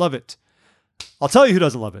doesn't love it? I'll tell you who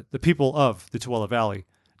doesn't love it. The people of the Tooele Valley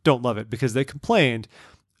don't love it because they complained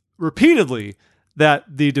repeatedly that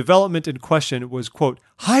the development in question was, quote,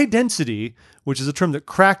 high density, which is a term that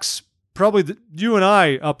cracks probably you and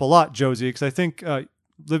I up a lot, Josie, because I think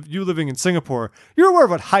you living in Singapore, you're aware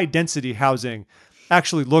of what high density housing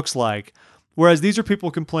actually looks like. Whereas these are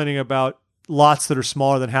people complaining about lots that are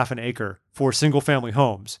smaller than half an acre for single family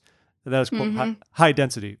homes. And that is quote, high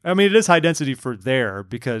density. I mean, it is high density for there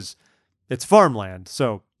because it's farmland.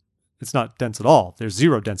 So it's not dense at all. There's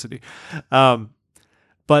zero density.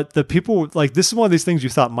 But the people, like, this is one of these things you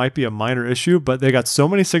thought might be a minor issue, but they got so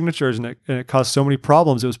many signatures and it caused so many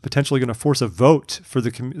problems. It was potentially going to force a vote for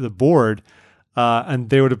the board. And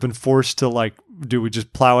they would have been forced to, like, do we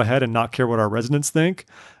just plow ahead and not care what our residents think?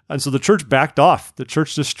 And so the church backed off. The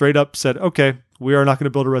church just straight up said, okay, we are not going to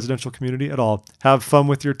build a residential community at all. Have fun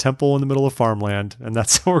with your temple in the middle of farmland. And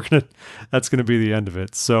that's that's going to be the end of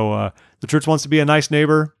it. So the church wants to be a nice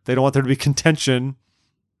neighbor. They don't want there to be contention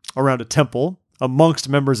around a temple amongst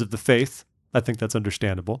members of the faith. I think that's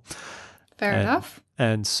understandable. Fair enough.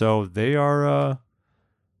 And so they are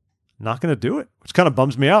not going to do it, which kind of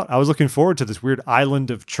bums me out. I was looking forward to this weird island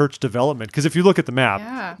of church development because if you look at the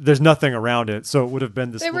map, there's nothing around it. So it would have been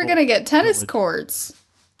this. They were going to get tennis courts.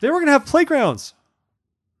 They were going to have playgrounds.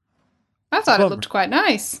 I thought it bummer. looked quite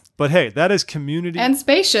nice But hey, that is community and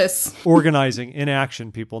spacious. organizing in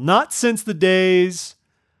action, people. Not since the days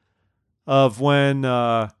of when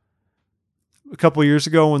a couple of years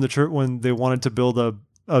ago when they wanted to build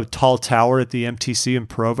a tall tower at the MTC in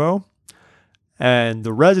Provo. And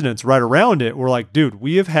the residents right around it were like, dude,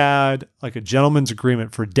 we have had like a gentleman's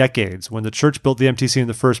agreement for decades when the church built the MTC in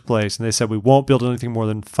the first place. And they said, we won't build anything more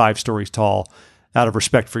than 5 stories tall out of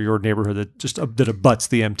respect for your neighborhood that abuts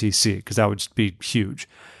the MTC, because that would just be huge.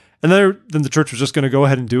 And then the church was just going to go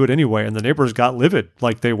ahead and do it anyway. And the neighbors got livid.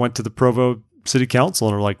 Like they went to the Provo City Council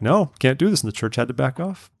and were like, no, can't do this. And the church had to back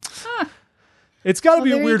off. Huh. It's got to be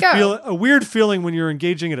Well, there you a weird feeling when you're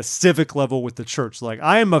engaging at a civic level with the church. Like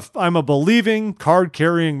I'm a believing,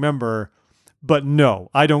 card-carrying member, but no,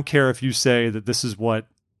 I don't care if you say that this is what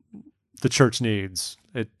the church needs.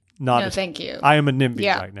 Thank you. I am a NIMBY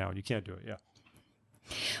right now. You can't do it. Yeah.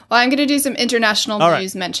 Well, I'm going to do some international All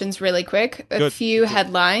news mentions really quick. A Good. few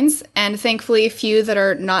headlines, and thankfully a few that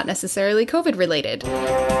are not necessarily COVID related.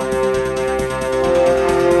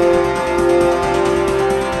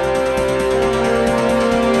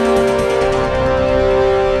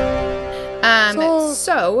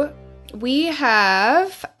 So we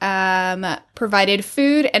have provided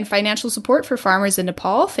food and financial support for farmers in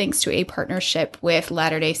Nepal thanks to a partnership with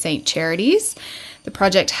Latter-day Saint Charities. The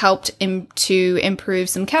project helped to improve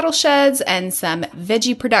some cattle sheds and some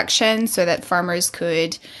veggie production so that farmers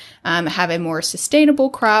could have a more sustainable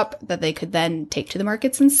crop that they could then take to the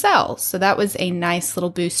markets and sell. So that was a nice little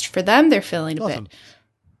boost for them. They're feeling a bit.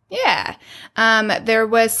 Yeah. There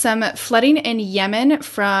was some flooding in Yemen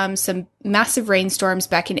from some massive rainstorms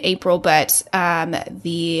back in April, but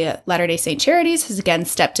the Latter-day Saint Charities has again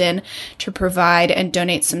stepped in to provide and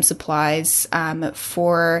donate some supplies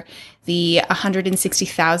for the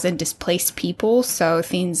 160,000 displaced people. So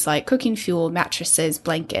things like cooking fuel, mattresses,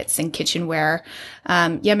 blankets, and kitchenware.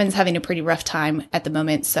 Yemen's having a pretty rough time at the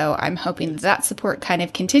moment, so I'm hoping that support kind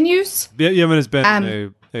of continues. Yemen has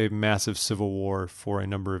been a massive civil war for a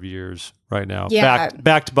number of years right now,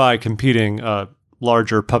 backed by competing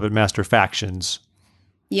larger puppet master factions.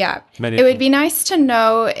 Yeah. It would be nice to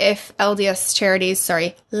know if Latter-day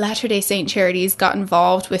Saint Charities got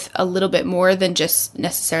involved with a little bit more than just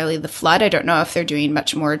necessarily the flood. I don't know if they're doing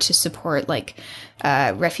much more to support like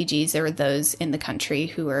refugees or those in the country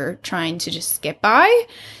who are trying to just get by.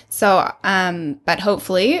 So, but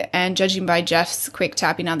hopefully, and judging by Jeff's quick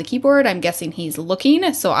tapping on the keyboard, I'm guessing he's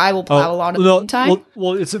looking. So I will plow along in the meantime.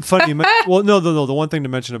 Well, it's funny. No. The one thing to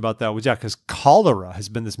mention about that was, because cholera has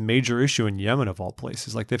been this major issue in Yemen of all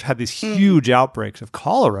places. Like they've had these huge outbreaks of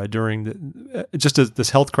cholera during this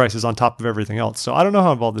health crisis on top of everything else. So I don't know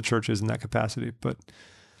how involved the church is in that capacity, but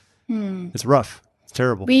it's rough. It's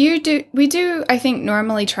terrible. We do, I think,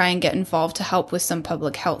 normally try and get involved to help with some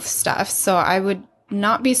public health stuff. So I would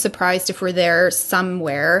not be surprised if we're there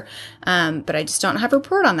somewhere, but I just don't have a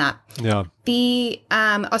report on that. Yeah. The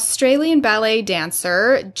Australian ballet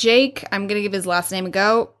dancer, Jake, I'm going to give his last name a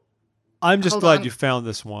go. I'm just glad you found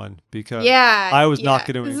this one because I was not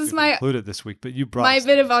going to include it this week, but you brought my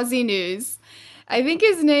bit of Aussie news. I think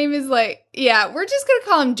his name is we're just going to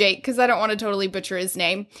call him Jake because I don't want to totally butcher his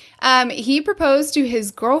name. He proposed to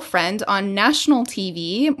his girlfriend on national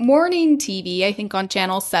TV, morning TV, I think on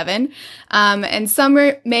Channel 7. And some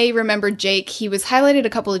may remember Jake. He was highlighted a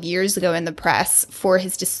couple of years ago in the press for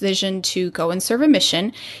his decision to go and serve a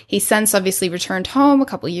mission. He since obviously returned home a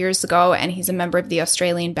couple of years ago, and he's a member of the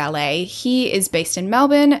Australian Ballet. He is based in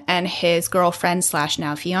Melbourne, and his girlfriend /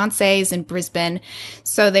 now fiance is in Brisbane.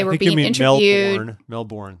 So they were being interviewed.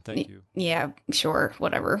 Melbourne, thank you. Yeah, sure,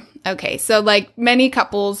 whatever. Okay, so like many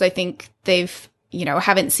couples, I think they've,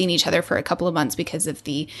 haven't seen each other for a couple of months because of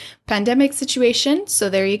the pandemic situation. So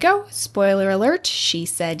there you go. Spoiler alert, she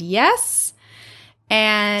said yes.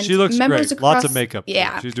 And she looks great. Lots of makeup.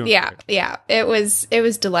 Yeah, she's doing great. Yeah. It was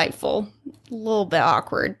delightful. A little bit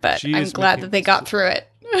awkward, but I'm glad that they got through it.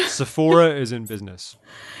 Sephora is in business.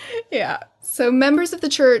 Yeah. So members of the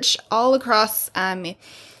church all across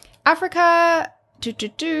Africa.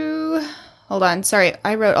 Hold on. Sorry.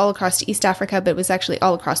 I wrote all across East Africa, but it was actually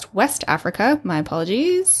all across West Africa. My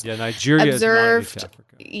apologies. Yeah, Nigeria is not East Africa.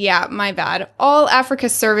 Yeah, my bad. All Africa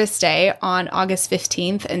Service Day on August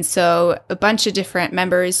 15th. And so a bunch of different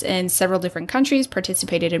members in several different countries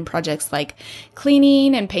participated in projects like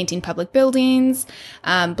cleaning and painting public buildings,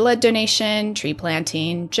 blood donation, tree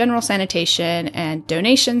planting, general sanitation, and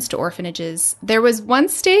donations to orphanages. There was one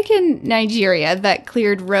stake in Nigeria that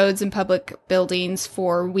cleared roads and public buildings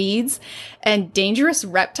for weeds and dangerous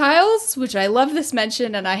reptiles, which I love this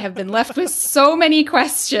mention, and I have been left with so many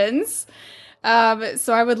questions.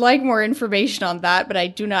 So I would like more information on that, but I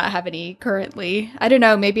do not have any currently. I don't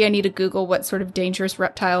know. Maybe I need to Google what sort of dangerous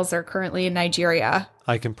reptiles are currently in Nigeria.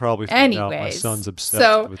 I can probably find out. My Anyways, son's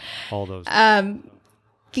obsessed with all those.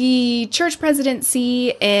 The church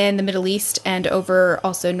presidency in the Middle East and over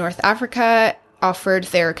also North Africa offered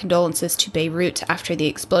their condolences to Beirut after the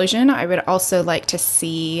explosion. I would also like to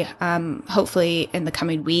see, hopefully in the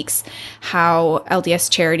coming weeks, how LDS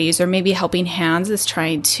Charities or maybe Helping Hands is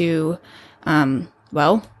trying to,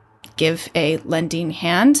 give a lending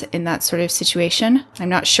hand in that sort of situation. I'm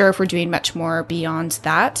not sure if we're doing much more beyond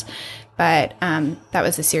that, but that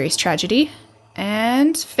was a serious tragedy.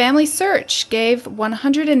 And Family Search gave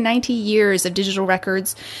 190 years of digital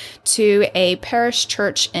records to a parish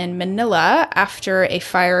church in Manila after a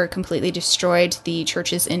fire completely destroyed the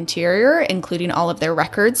church's interior, including all of their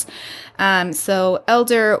records. So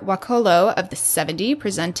Elder Wakolo of the 70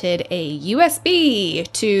 presented a USB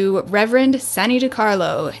to Reverend Sanny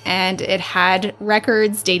DiCarlo, and it had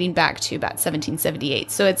records dating back to about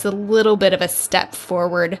 1778. So it's a little bit of a step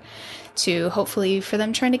forward to hopefully for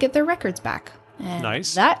them trying to get their records back. And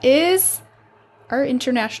nice. That is our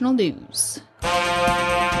international news.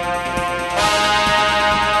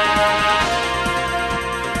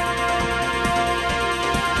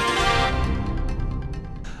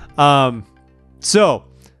 So,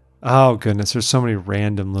 oh goodness, there's so many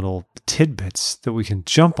random little tidbits that we can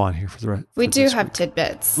jump on here for the rest. We do have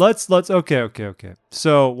tidbits. Let's okay.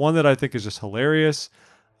 So one that I think is just hilarious,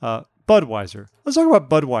 Budweiser. Let's talk about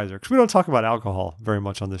Budweiser because we don't talk about alcohol very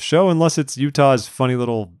much on this show unless it's Utah's funny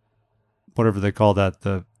little, whatever they call that,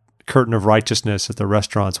 the curtain of righteousness at the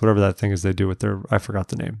restaurants, whatever that thing is they do with their, I forgot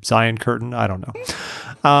the name, Zion curtain. I don't know.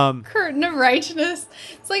 Curtain of righteousness.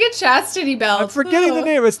 It's like a chastity belt. I'm forgetting the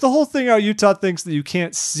name. It's the whole thing how Utah thinks that you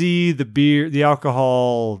can't see the beer, the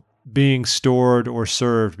alcohol being stored or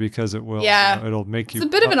served because it will. Yeah. You know, it'll make you. It's a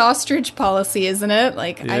bit of an ostrich policy, isn't it?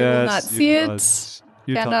 Like, I will not see it.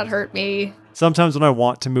 Utah. Cannot hurt me. Sometimes when I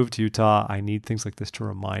want to move to Utah, I need things like this to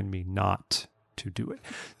remind me not to do it.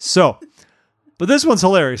 So, but this one's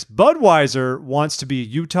hilarious. Budweiser wants to be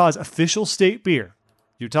Utah's official state beer.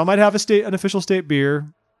 Utah might have an official state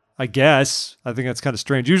beer, I guess. I think that's kind of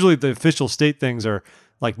strange. Usually the official state things are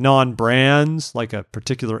like non-brands, like a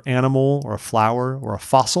particular animal or a flower or a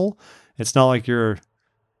fossil. It's not like you're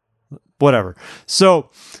whatever. So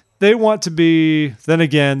they want to be, then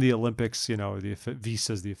again, the Olympics, you know, the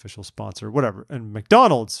Visa's the official sponsor, whatever. And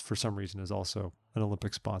McDonald's, for some reason, is also an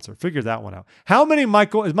Olympic sponsor. Figure that one out. How many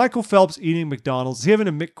is Michael Phelps eating McDonald's? Is he having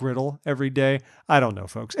a McGriddle every day? I don't know,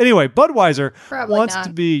 folks. Anyway, Budweiser wants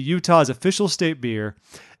to be Utah's official state beer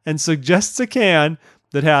and suggests a can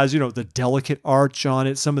that has, you know, the delicate arch on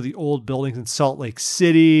it, some of the old buildings in Salt Lake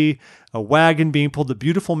City, a wagon being pulled, the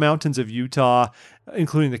beautiful mountains of Utah,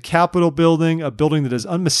 including the Capitol building, a building that is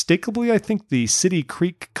unmistakably, I think, the City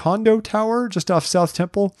Creek condo tower just off South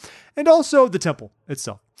Temple, and also the temple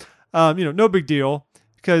itself. You know, no big deal,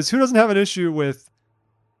 because who doesn't have an issue with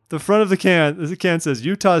the front of the can? The can says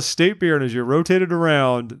Utah's state beer, and as you rotate it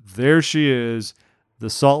around, there she is, the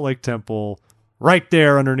Salt Lake Temple, right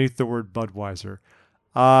there underneath the word Budweiser.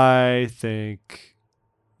 I think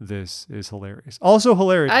this is hilarious. Also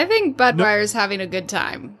hilarious. I think Budweiser's having a good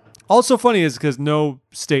time. Also funny is because no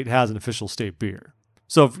state has an official state beer.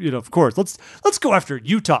 So, you know, of course, let's go after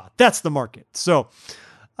Utah. That's the market. So,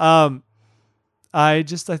 I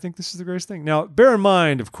think this is the greatest thing. Now, bear in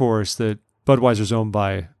mind, of course, that Budweiser's owned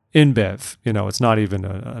by InBev. You know, it's not even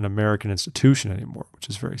an American institution anymore, which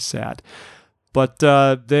is very sad. But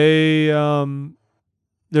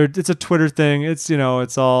it's a Twitter thing. It's, you know,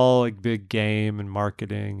 it's all like big game and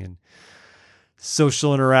marketing and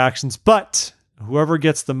social interactions. But whoever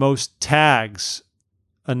gets the most tags,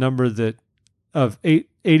 a number that of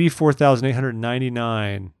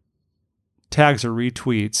 84,899 tags or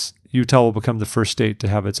retweets, Utah will become the first state to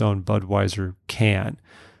have its own Budweiser can.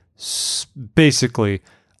 Basically,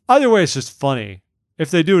 either way, it's just funny. If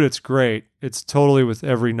they do it, it's great. It's totally with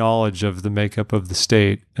every knowledge of the makeup of the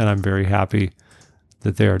state, and I'm very happy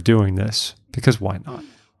that they are doing this, because why not?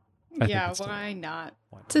 Why not?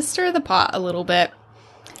 To stir the pot a little bit.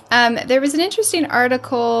 There was an interesting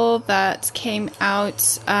article that came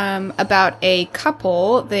out about a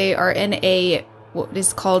couple. They are in what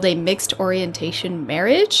is called a mixed orientation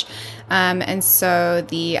marriage. And so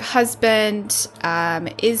the husband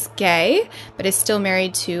is gay, but is still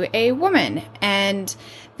married to a woman. And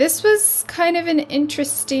this was kind of an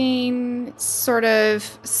interesting sort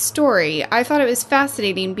of story. I thought it was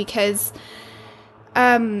fascinating because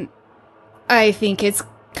I think it's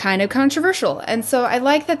kind of controversial. And so I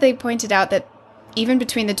like that they pointed out that even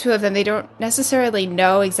between the two of them, they don't necessarily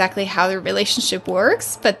know exactly how their relationship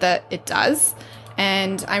works, but that it does.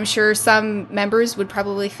 And I'm sure some members would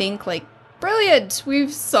probably think, like, brilliant,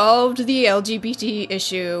 we've solved the LGBT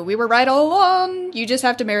issue. We were right all along. You just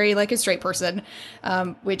have to marry, like, a straight person.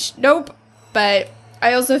 Which, nope. But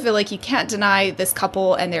I also feel like you can't deny this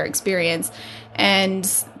couple and their experience, and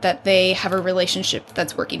that they have a relationship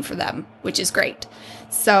that's working for them, which is great.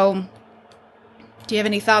 So, do you have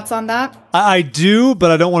any thoughts on that? I do,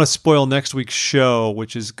 but I don't want to spoil next week's show,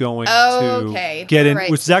 which is going to get in,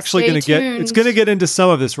 which is actually going to it's going to get into some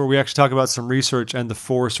of this, where we actually talk about some research and the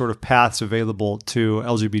 4 sort of paths available to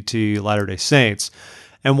LGBT Latter-day Saints.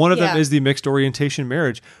 And one of them is the mixed orientation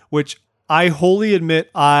marriage, which I wholly admit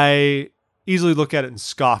I easily look at it and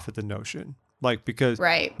scoff at the notion. Like, because,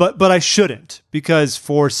 but I shouldn't, because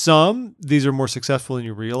for some, these are more successful than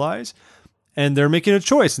you realize. And they're making a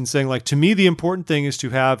choice and saying, like, to me, the important thing is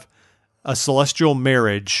to have a celestial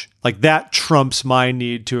marriage. Like, that trumps my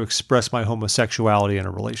need to express my homosexuality in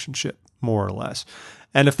a relationship, more or less.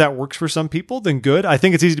 And if that works for some people, then good. I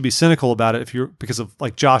think it's easy to be cynical about it because of,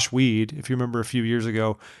 like, Josh Weed. If you remember a few years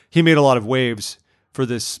ago, he made a lot of waves for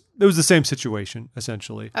this. It was the same situation,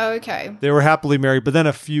 essentially. Oh, okay. They were happily married, but then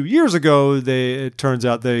a few years ago, it turns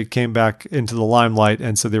out they came back into the limelight,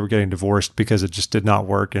 and so they were getting divorced because it just did not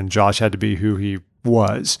work, and Josh had to be who he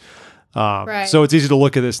was. So it's easy to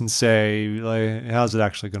look at this and say, like, how's it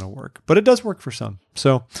actually going to work? But it does work for some.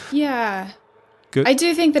 So yeah. Good. I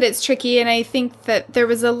do think that it's tricky, and I think that there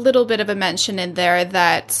was a little bit of a mention in there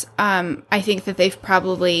that I think that they've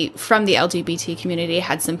probably, from the LGBT community,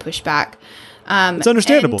 had some pushback. It's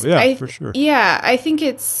understandable, for sure. Yeah, I think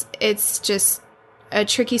it's just a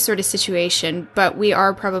tricky sort of situation, but we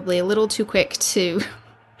are probably a little too quick to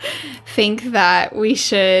think that we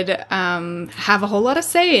should have a whole lot of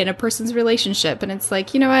say in a person's relationship. And it's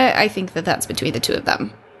like, you know what? I think that that's between the two of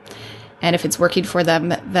them. And if it's working for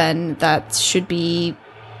them, then that should be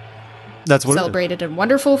celebrated and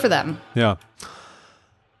wonderful for them. Yeah.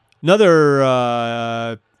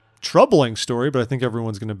 Another troubling story, but I think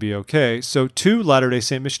everyone's going to be okay. So 2 Latter-day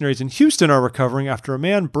Saint missionaries in Houston are recovering after a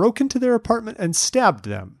man broke into their apartment and stabbed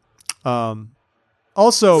them.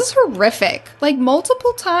 Also, this is horrific. Like,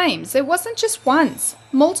 multiple times. It wasn't just once.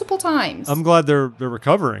 Multiple times. I'm glad they're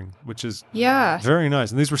recovering, which is very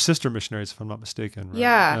nice. And these were sister missionaries, if I'm not mistaken. Right?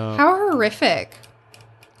 Yeah. How horrific.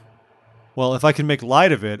 Well, if I can make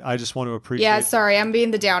light of it, I just want to appreciate... Yeah, sorry, I'm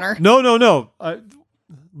being the downer. No.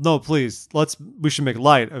 No, please. We should make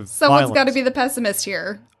light of Someone's got to be the pessimist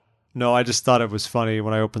here. No, I just thought it was funny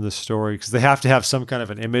when I opened this story because they have to have some kind of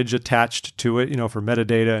an image attached to it, for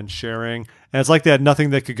metadata and sharing. And it's like they had nothing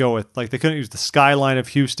they could go with. Like, they couldn't use the skyline of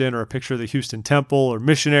Houston or a picture of the Houston Temple or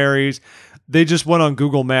missionaries. They just went on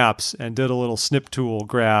Google Maps and did a little snip tool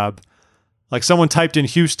grab. Like, someone typed in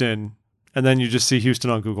Houston, and then you just see Houston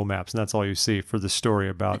on Google Maps, and that's all you see for the story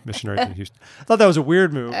about missionaries in Houston. I thought that was a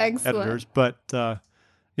weird move, editors, but...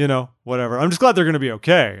 whatever. I'm just glad they're going to be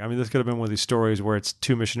okay. I mean, this could have been one of these stories where it's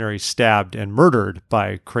 2 missionaries stabbed and murdered by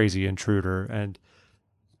a crazy intruder, and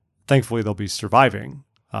thankfully they'll be surviving.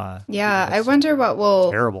 I wonder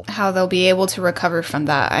how they'll be able to recover from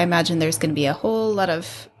that. I imagine there's going to be a whole lot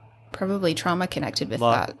of probably trauma connected with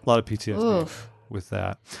that. A lot of PTSD with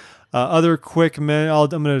that. Other quick I'm going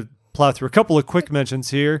to plow through a couple of quick mentions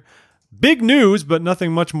here. Big news, but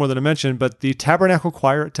nothing much more than a mention, but the Tabernacle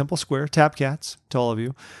Choir at Temple Square, Tap Cats, to all of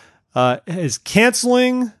you, is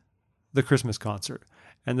canceling the Christmas concert.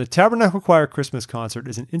 And the Tabernacle Choir Christmas concert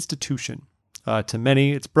is an institution to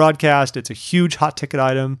many. It's broadcast. It's a huge hot ticket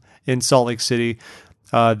item in Salt Lake City.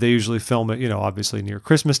 They usually film it, obviously near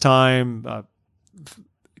Christmas time.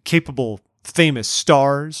 Capable, famous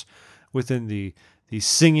stars within the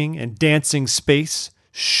singing and dancing space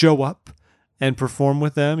show up and perform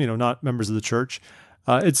with them, not members of the church.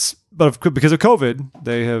 Because of COVID,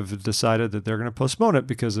 they have decided that they're going to postpone it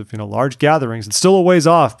because of, large gatherings. It's still a ways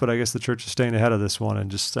off, but I guess the church is staying ahead of this one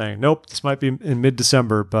and just saying, nope, this might be in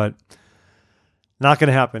mid-December, but not going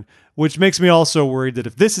to happen. Which makes me also worried that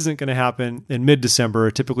if this isn't going to happen in mid-December,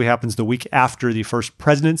 it typically happens the week after the First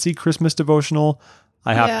Presidency Christmas devotional.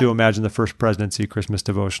 I have to imagine the First Presidency Christmas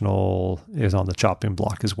devotional is on the chopping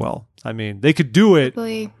block as well. I mean, they could do it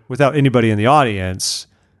without anybody in the audience,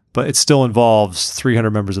 but it still involves 300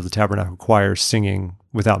 members of the Tabernacle Choir singing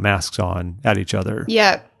without masks on at each other.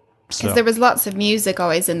 Yeah, because there was lots of music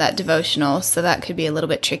always in that devotional, so that could be a little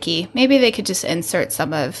bit tricky. Maybe they could just insert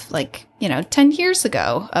some of, 10 years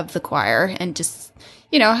ago of the choir and just...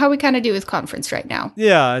 how we kind of do with conference right now.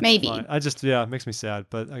 Yeah. Maybe. Fine. It makes me sad,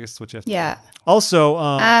 but I guess that's what you have to do. Yeah. Also,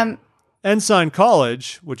 Ensign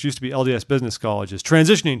College, which used to be LDS Business College, is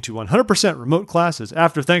transitioning to 100% remote classes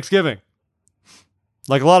after Thanksgiving,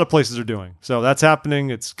 like a lot of places are doing. So that's happening.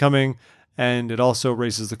 It's coming. And it also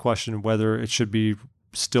raises the question of whether it should be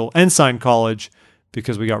still Ensign College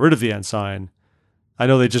because we got rid of the Ensign. I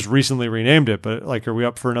know they just recently renamed it, but like, are we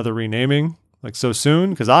up for another renaming like so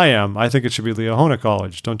soon? Because I am. I think it should be Leahona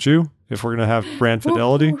College, don't you? If we're going to have brand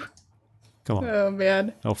fidelity. Come on. Oh,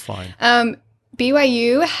 man. Oh, fine.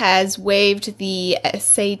 BYU has waived the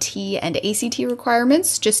SAT and ACT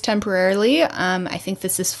requirements just temporarily. I think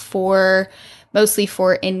this is mostly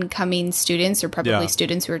for incoming students or probably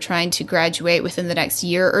students who are trying to graduate within the next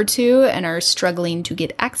year or two and are struggling to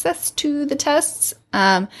get access to the tests.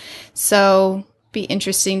 So be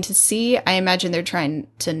interesting to see. I imagine they're trying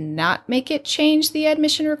to not make it change the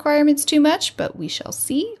admission requirements too much, but we shall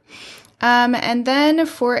see. And then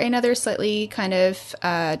for another slightly kind of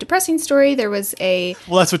depressing story, there was a...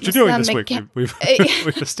 Well, that's what you're doing this week. We've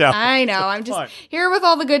established. I know. I'm just here with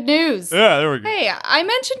all the good news. Yeah, there we go. Hey, I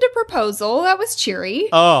mentioned a proposal. That was cheery.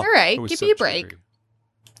 Oh, all right. Give me a break. Cheery.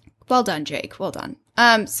 Well done, Jake. Well done.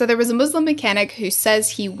 So there was a Muslim mechanic who says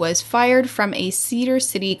he was fired from a Cedar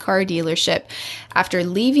City car dealership after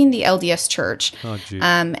leaving the LDS church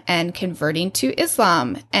and converting to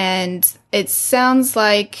Islam. And it sounds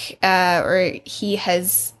like, or he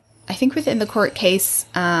has, I think within the court case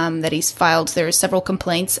that he's filed, there are several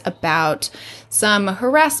complaints about some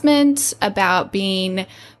harassment, about being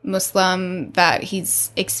Muslim that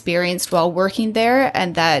he's experienced while working there,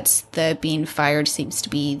 and that the being fired seems to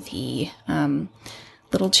be the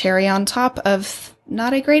little cherry on top of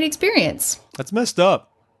not a great experience. That's messed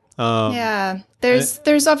up.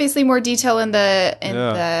 There's obviously more detail in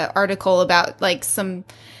the article about like some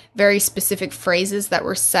very specific phrases that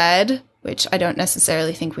were said, which I don't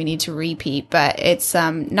necessarily think we need to repeat, but it's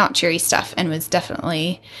not cheery stuff and was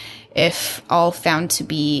definitely, if all found to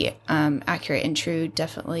be accurate and true,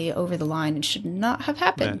 definitely over the line and should not have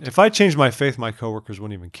happened. Man, if I changed my faith, my coworkers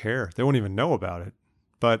wouldn't even care. They wouldn't even know about it.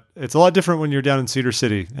 But it's a lot different when you're down in Cedar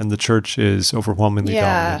City and the church is overwhelmingly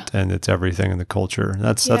dominant and it's everything in the culture.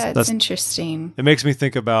 That's interesting. It makes me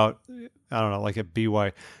think about, I don't know, like at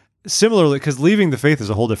BY. Similarly, because leaving the faith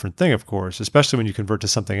is a whole different thing, of course, especially when you convert to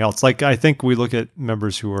something else. Like I think we look at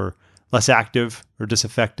members who are less active or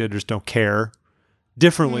disaffected or just don't care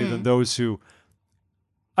differently than those who,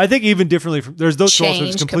 I think even differently from, there's those who also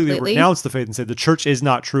just completely renounce the faith and say the church is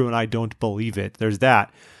not true and I don't believe it. There's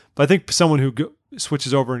that. But I think someone who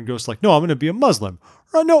switches over and goes like, no, I'm going to be a Muslim,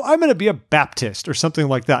 or no, I'm going to be a Baptist or something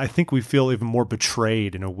like that. I think we feel even more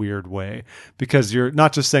betrayed in a weird way because you're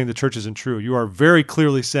not just saying the church isn't true. You are very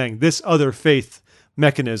clearly saying this other faith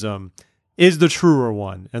mechanism is the truer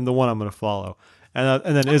one and the one I'm going to follow. And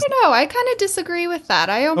then I don't know. I kind of disagree with that.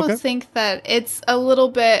 I almost think that it's a little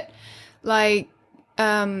bit like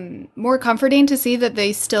more comforting to see that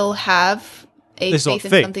they still have a faith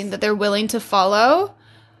in something that they're willing to follow.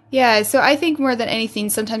 Yeah, so I think more than anything,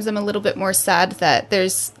 sometimes I'm a little bit more sad that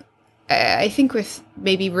there's, I think with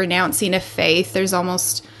maybe renouncing a faith, there's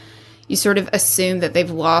almost, you sort of assume that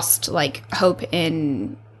they've lost like hope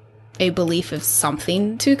in a belief of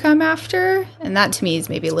something to come after. And that to me is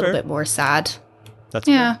maybe a little bit more sad. That's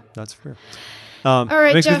fair. That's fair. All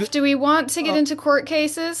right, Jeff, do we want to get into court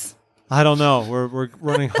cases? I don't know. We're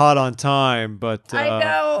running hot on time, but I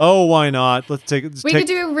know. Oh, why not? Let's take it. We could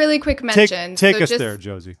do a really quick mention. Take us there,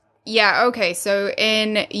 Josie. Yeah, okay. So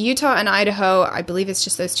in Utah and Idaho, I believe it's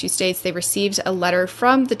just those two states, they received a letter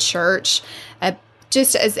from the church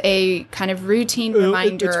just as a kind of routine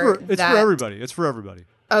reminder. It's for everybody. It's for everybody.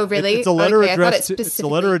 Oh, really? It's a letter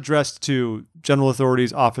addressed to general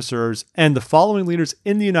authorities, officers, and the following leaders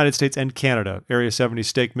in the United States and Canada: Area 70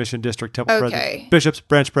 Stake Mission District Temple presidents, bishops,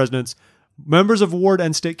 branch presidents, members of ward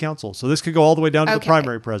and state council. So this could go all the way down to the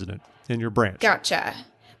primary president in your branch. Gotcha.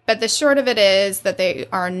 But the short of it is that they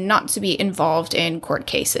are not to be involved in court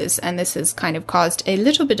cases. And this has kind of caused a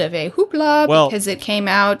little bit of a hoopla because it came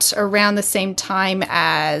out around the same time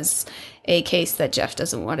as a case that Jeff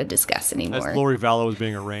doesn't want to discuss anymore. As Lori Vallow was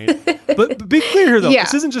being arraigned. but be clear here, though. Yeah.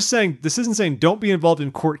 This isn't saying don't be involved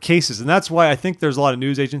in court cases. And that's why I think there's a lot of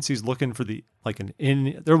news agencies looking for they're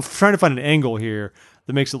trying to find an angle here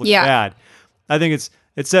that makes it look bad. I think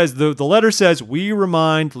it says, the letter says, we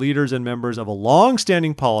remind leaders and members of a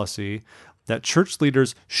long-standing policy that church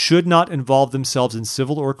leaders should not involve themselves in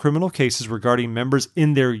civil or criminal cases regarding members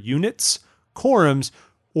in their units, quorums,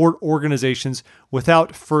 or organizations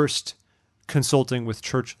without first consulting with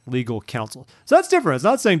church legal counsel. So that's different. It's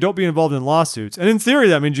not saying don't be involved in lawsuits. And in theory,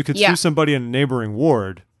 that means you could sue somebody in a neighboring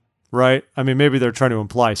ward right? I mean, maybe they're trying to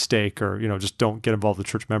imply stake or, just don't get involved with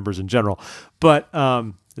church members in general. But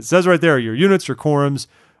it says right there, your units, your quorums,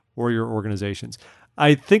 or your organizations.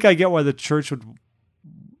 I think I get why the church would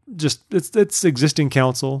it's existing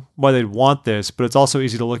council, why they'd want this, but it's also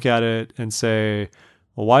easy to look at it and say,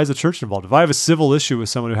 well, why is the church involved? If I have a civil issue with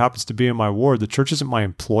someone who happens to be in my ward, the church isn't my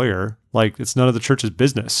employer. Like, it's none of the church's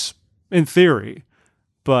business, in theory.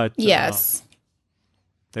 But yes,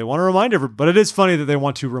 they want to remind everybody. But it is funny that they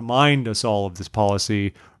want to remind us all of this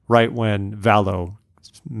policy right when Valo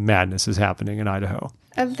madness is happening in Idaho.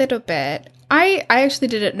 a little bit. I actually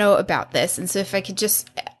didn't know about this, and so if I could just,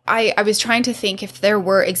 I was trying to think if there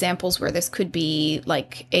were examples where this could be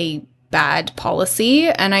like a bad policy,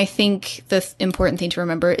 and I think the important thing to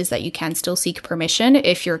remember is that you can still seek permission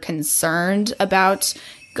if you're concerned about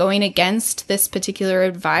going against this particular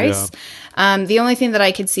advice. Yeah. The only thing that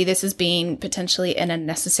I could see this as being potentially an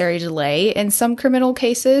unnecessary delay in some criminal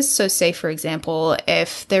cases. So say, for example,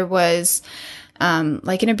 if there was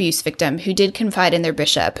like an abuse victim who did confide in their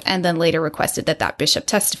bishop and then later requested that that bishop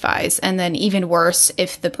testifies. And then even worse,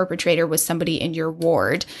 if the perpetrator was somebody in your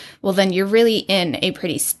ward, well, then you're really in a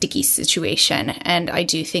pretty sticky situation. And I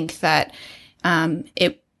do think that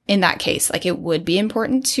in that case, like, it would be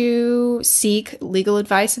important to seek legal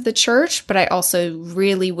advice of the church, but I also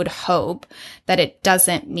really would hope that it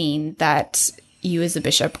doesn't mean that you as a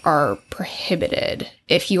bishop are prohibited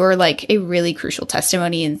if you are like a really crucial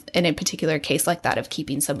testimony in a particular case like that of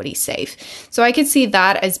keeping somebody safe. So I could see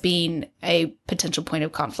that as being a potential point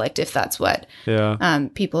of conflict if that's what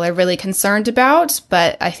people are really concerned about.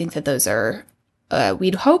 But I think that those are,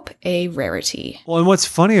 we'd hope, a rarity. Well, and what's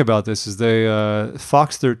funny about this is they,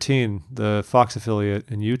 Fox 13, the Fox affiliate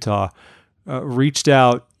in Utah, reached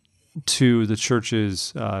out to the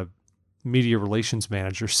church's media relations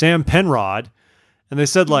manager, Sam Penrod, and they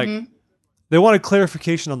said, like, they wanted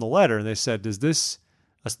clarification on the letter. And they said,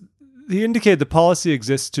 he indicated the policy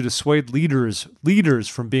exists to dissuade leaders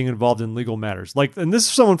from being involved in legal matters. Like, and this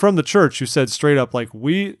is someone from the church who said straight up, like,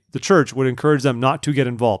 the church would encourage them not to get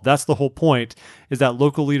involved. That's the whole point, is that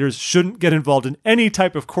local leaders shouldn't get involved in any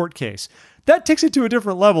type of court case. That takes it to a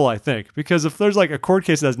different level, I think, because if there's like a court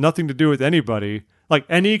case that has nothing to do with anybody, like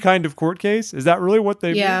any kind of court case, is that really what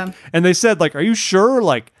they mean? And they said, like, are you sure?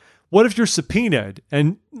 Like, what if you're subpoenaed?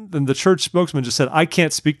 And then the church spokesman just said, I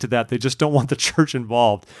can't speak to that. They just don't want the church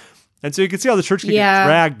involved. And so you can see how the church can get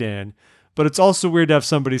dragged in. But it's also weird to have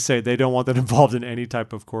somebody say they don't want that involved in any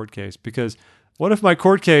type of court case. Because what if my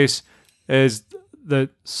court case is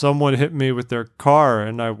that someone hit me with their car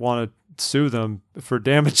and I want to sue them for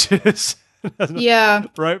damages? Yeah.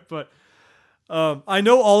 Right? But I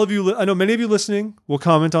know many of you listening will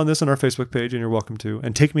comment on this on our Facebook page, and you're welcome to,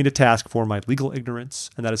 and take me to task for my legal ignorance,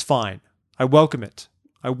 and that is fine. I welcome it.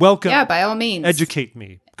 Yeah, by all means. Educate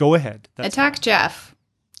me. Go ahead. Attack fine. Jeff.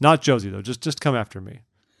 Not Josie, though. Just come after me.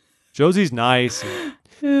 Josie's nice.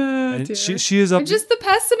 And she is I'm just the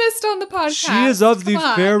pessimist on the podcast. She is of the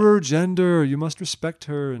fairer gender. You must respect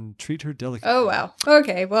her and treat her delicately. Oh, well.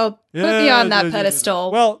 Okay, well, put me on that pedestal.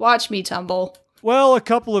 Well, watch me tumble. Well, a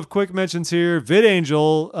couple of quick mentions here.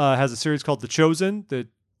 VidAngel has a series called The Chosen that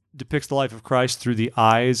depicts the life of Christ through the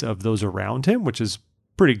eyes of those around him, which is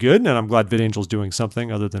pretty good, and I'm glad VidAngel's doing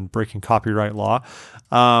something other than breaking copyright law.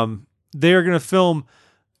 They are going to film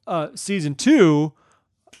season 2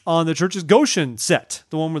 on the church's Goshen set,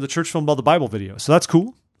 the one where the church filmed all the Bible videos. So that's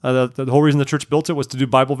cool. The whole reason the church built it was to do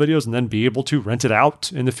Bible videos and then be able to rent it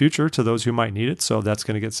out in the future to those who might need it. So that's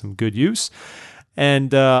going to get some good use.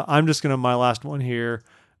 And I'm just going to, my last one here,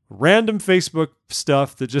 random Facebook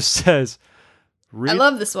stuff that just says, I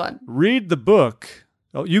love this one. Read the book.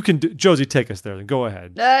 Oh, you can Josie, take us there. Then go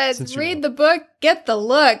ahead. Read the book, get the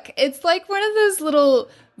look. It's like one of those little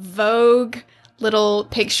Vogue little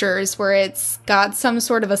pictures where it's got some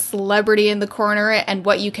sort of a celebrity in the corner and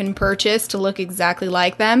what you can purchase to look exactly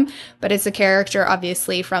like them. But it's a character,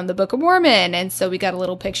 obviously, from the Book of Mormon. And so we got a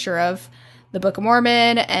little picture of the Book of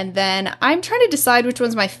Mormon, and then I'm trying to decide which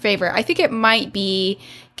one's my favorite. I think it might be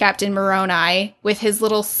Captain Moroni with his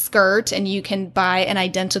little skirt, and you can buy an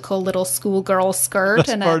identical little schoolgirl skirt. Best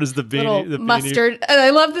and part is the beanie. The mustard. Beanie. And I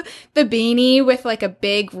love the beanie with like a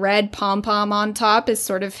big red pom-pom on top is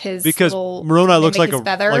sort of his because little, Moroni looks like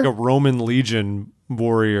feather. Like a Roman legion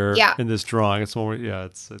warrior in this drawing. It's one where,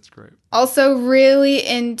 it's great. Also really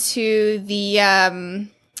into the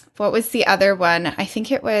what was the other one? I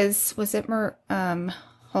think it was it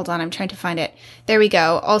hold on, I'm trying to find it. There we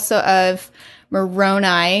go. Also of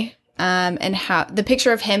Moroni, and how the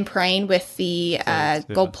picture of him praying with the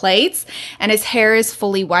gold yeah. plates, and his hair is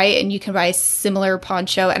fully white, and you can buy a similar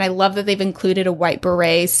poncho. And I love that they've included a white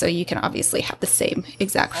beret, so you can obviously have the same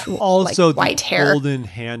exact Also, like, white the hair. golden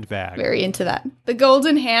handbag. Very into that. The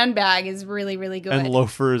golden handbag is really, really good. And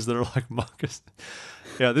loafers that are like moccasins.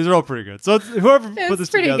 Yeah, these are all pretty good. So whoever put this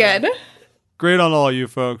pretty together, good. great on all you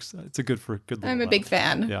folks. It's a good little I'm a laugh. big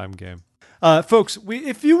fan. Yeah, I'm game. Folks,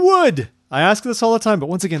 if you would, I ask this all the time, but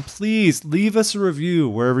once again, please leave us a review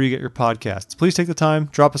wherever you get your podcasts. Please take the time,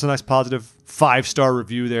 drop us a nice positive 5-star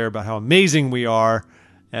review there about how amazing we are,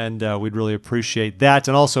 and we'd really appreciate that.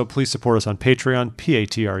 And also, please support us on Patreon,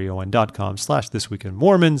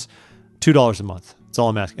 patreon.com/thisweekinmormons, $2 a month. That's all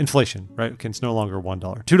I'm asking. Inflation, right? Okay, it's no longer $1.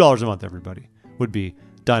 $2 a month, everybody, would be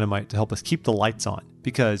dynamite to help us keep the lights on,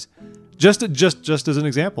 because just as an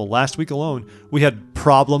example, last week alone, we had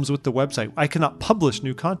problems with the website. I could not publish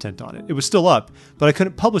new content on it. It was still up, but I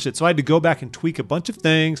couldn't publish it. So I had to go back and tweak a bunch of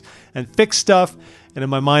things and fix stuff. And in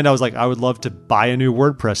my mind, I was like, I would love to buy a new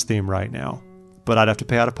WordPress theme right now, but I'd have to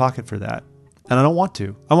pay out of pocket for that. And I don't want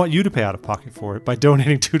to. I want you to pay out of pocket for it by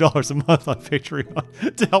donating $2 a month on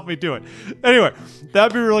Patreon to help me do it. Anyway,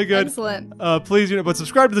 that'd be really good. Excellent. Please, but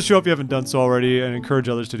subscribe to the show if you haven't done so already, and encourage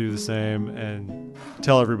others to do the same. And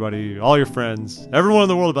tell everybody, all your friends, everyone in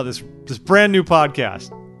the world about this brand new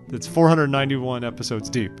podcast. It's 491 episodes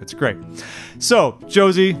deep. It's great. So,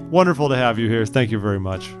 Josie, wonderful to have you here. Thank you very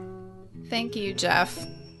much. Thank you, Jeff.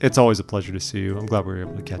 It's always a pleasure to see you. I'm glad we were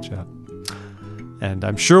able to catch up. And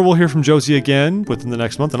I'm sure we'll hear from Josie again within the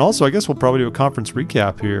next month. And also, I guess we'll probably do a conference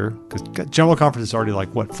recap here, because General Conference is already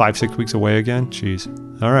 5-6 weeks away again. Jeez.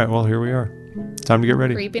 All right, well, here we are. Time to get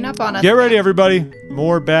ready. Creeping up on us. Get ready, everybody.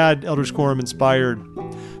 More bad Elders Quorum inspired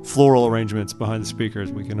floral arrangements behind the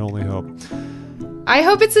speakers. We can only hope. I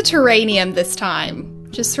hope it's a terrarium this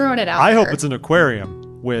time. Just throwing it out I there. hope it's an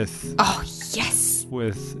aquarium with... Oh, yes.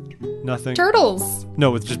 With nothing. Turtles.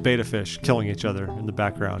 No, with just beta fish killing each other in the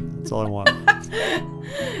background. That's all I want.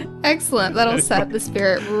 Excellent. That'll set the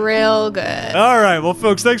spirit real good. All right. Well,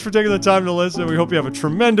 folks, thanks for taking the time to listen. We hope you have a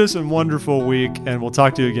tremendous and wonderful week. And we'll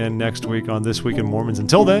talk to you again next week on This Week in Mormons.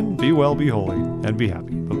 Until then, be well, be holy, and be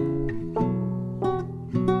happy. Bye-bye.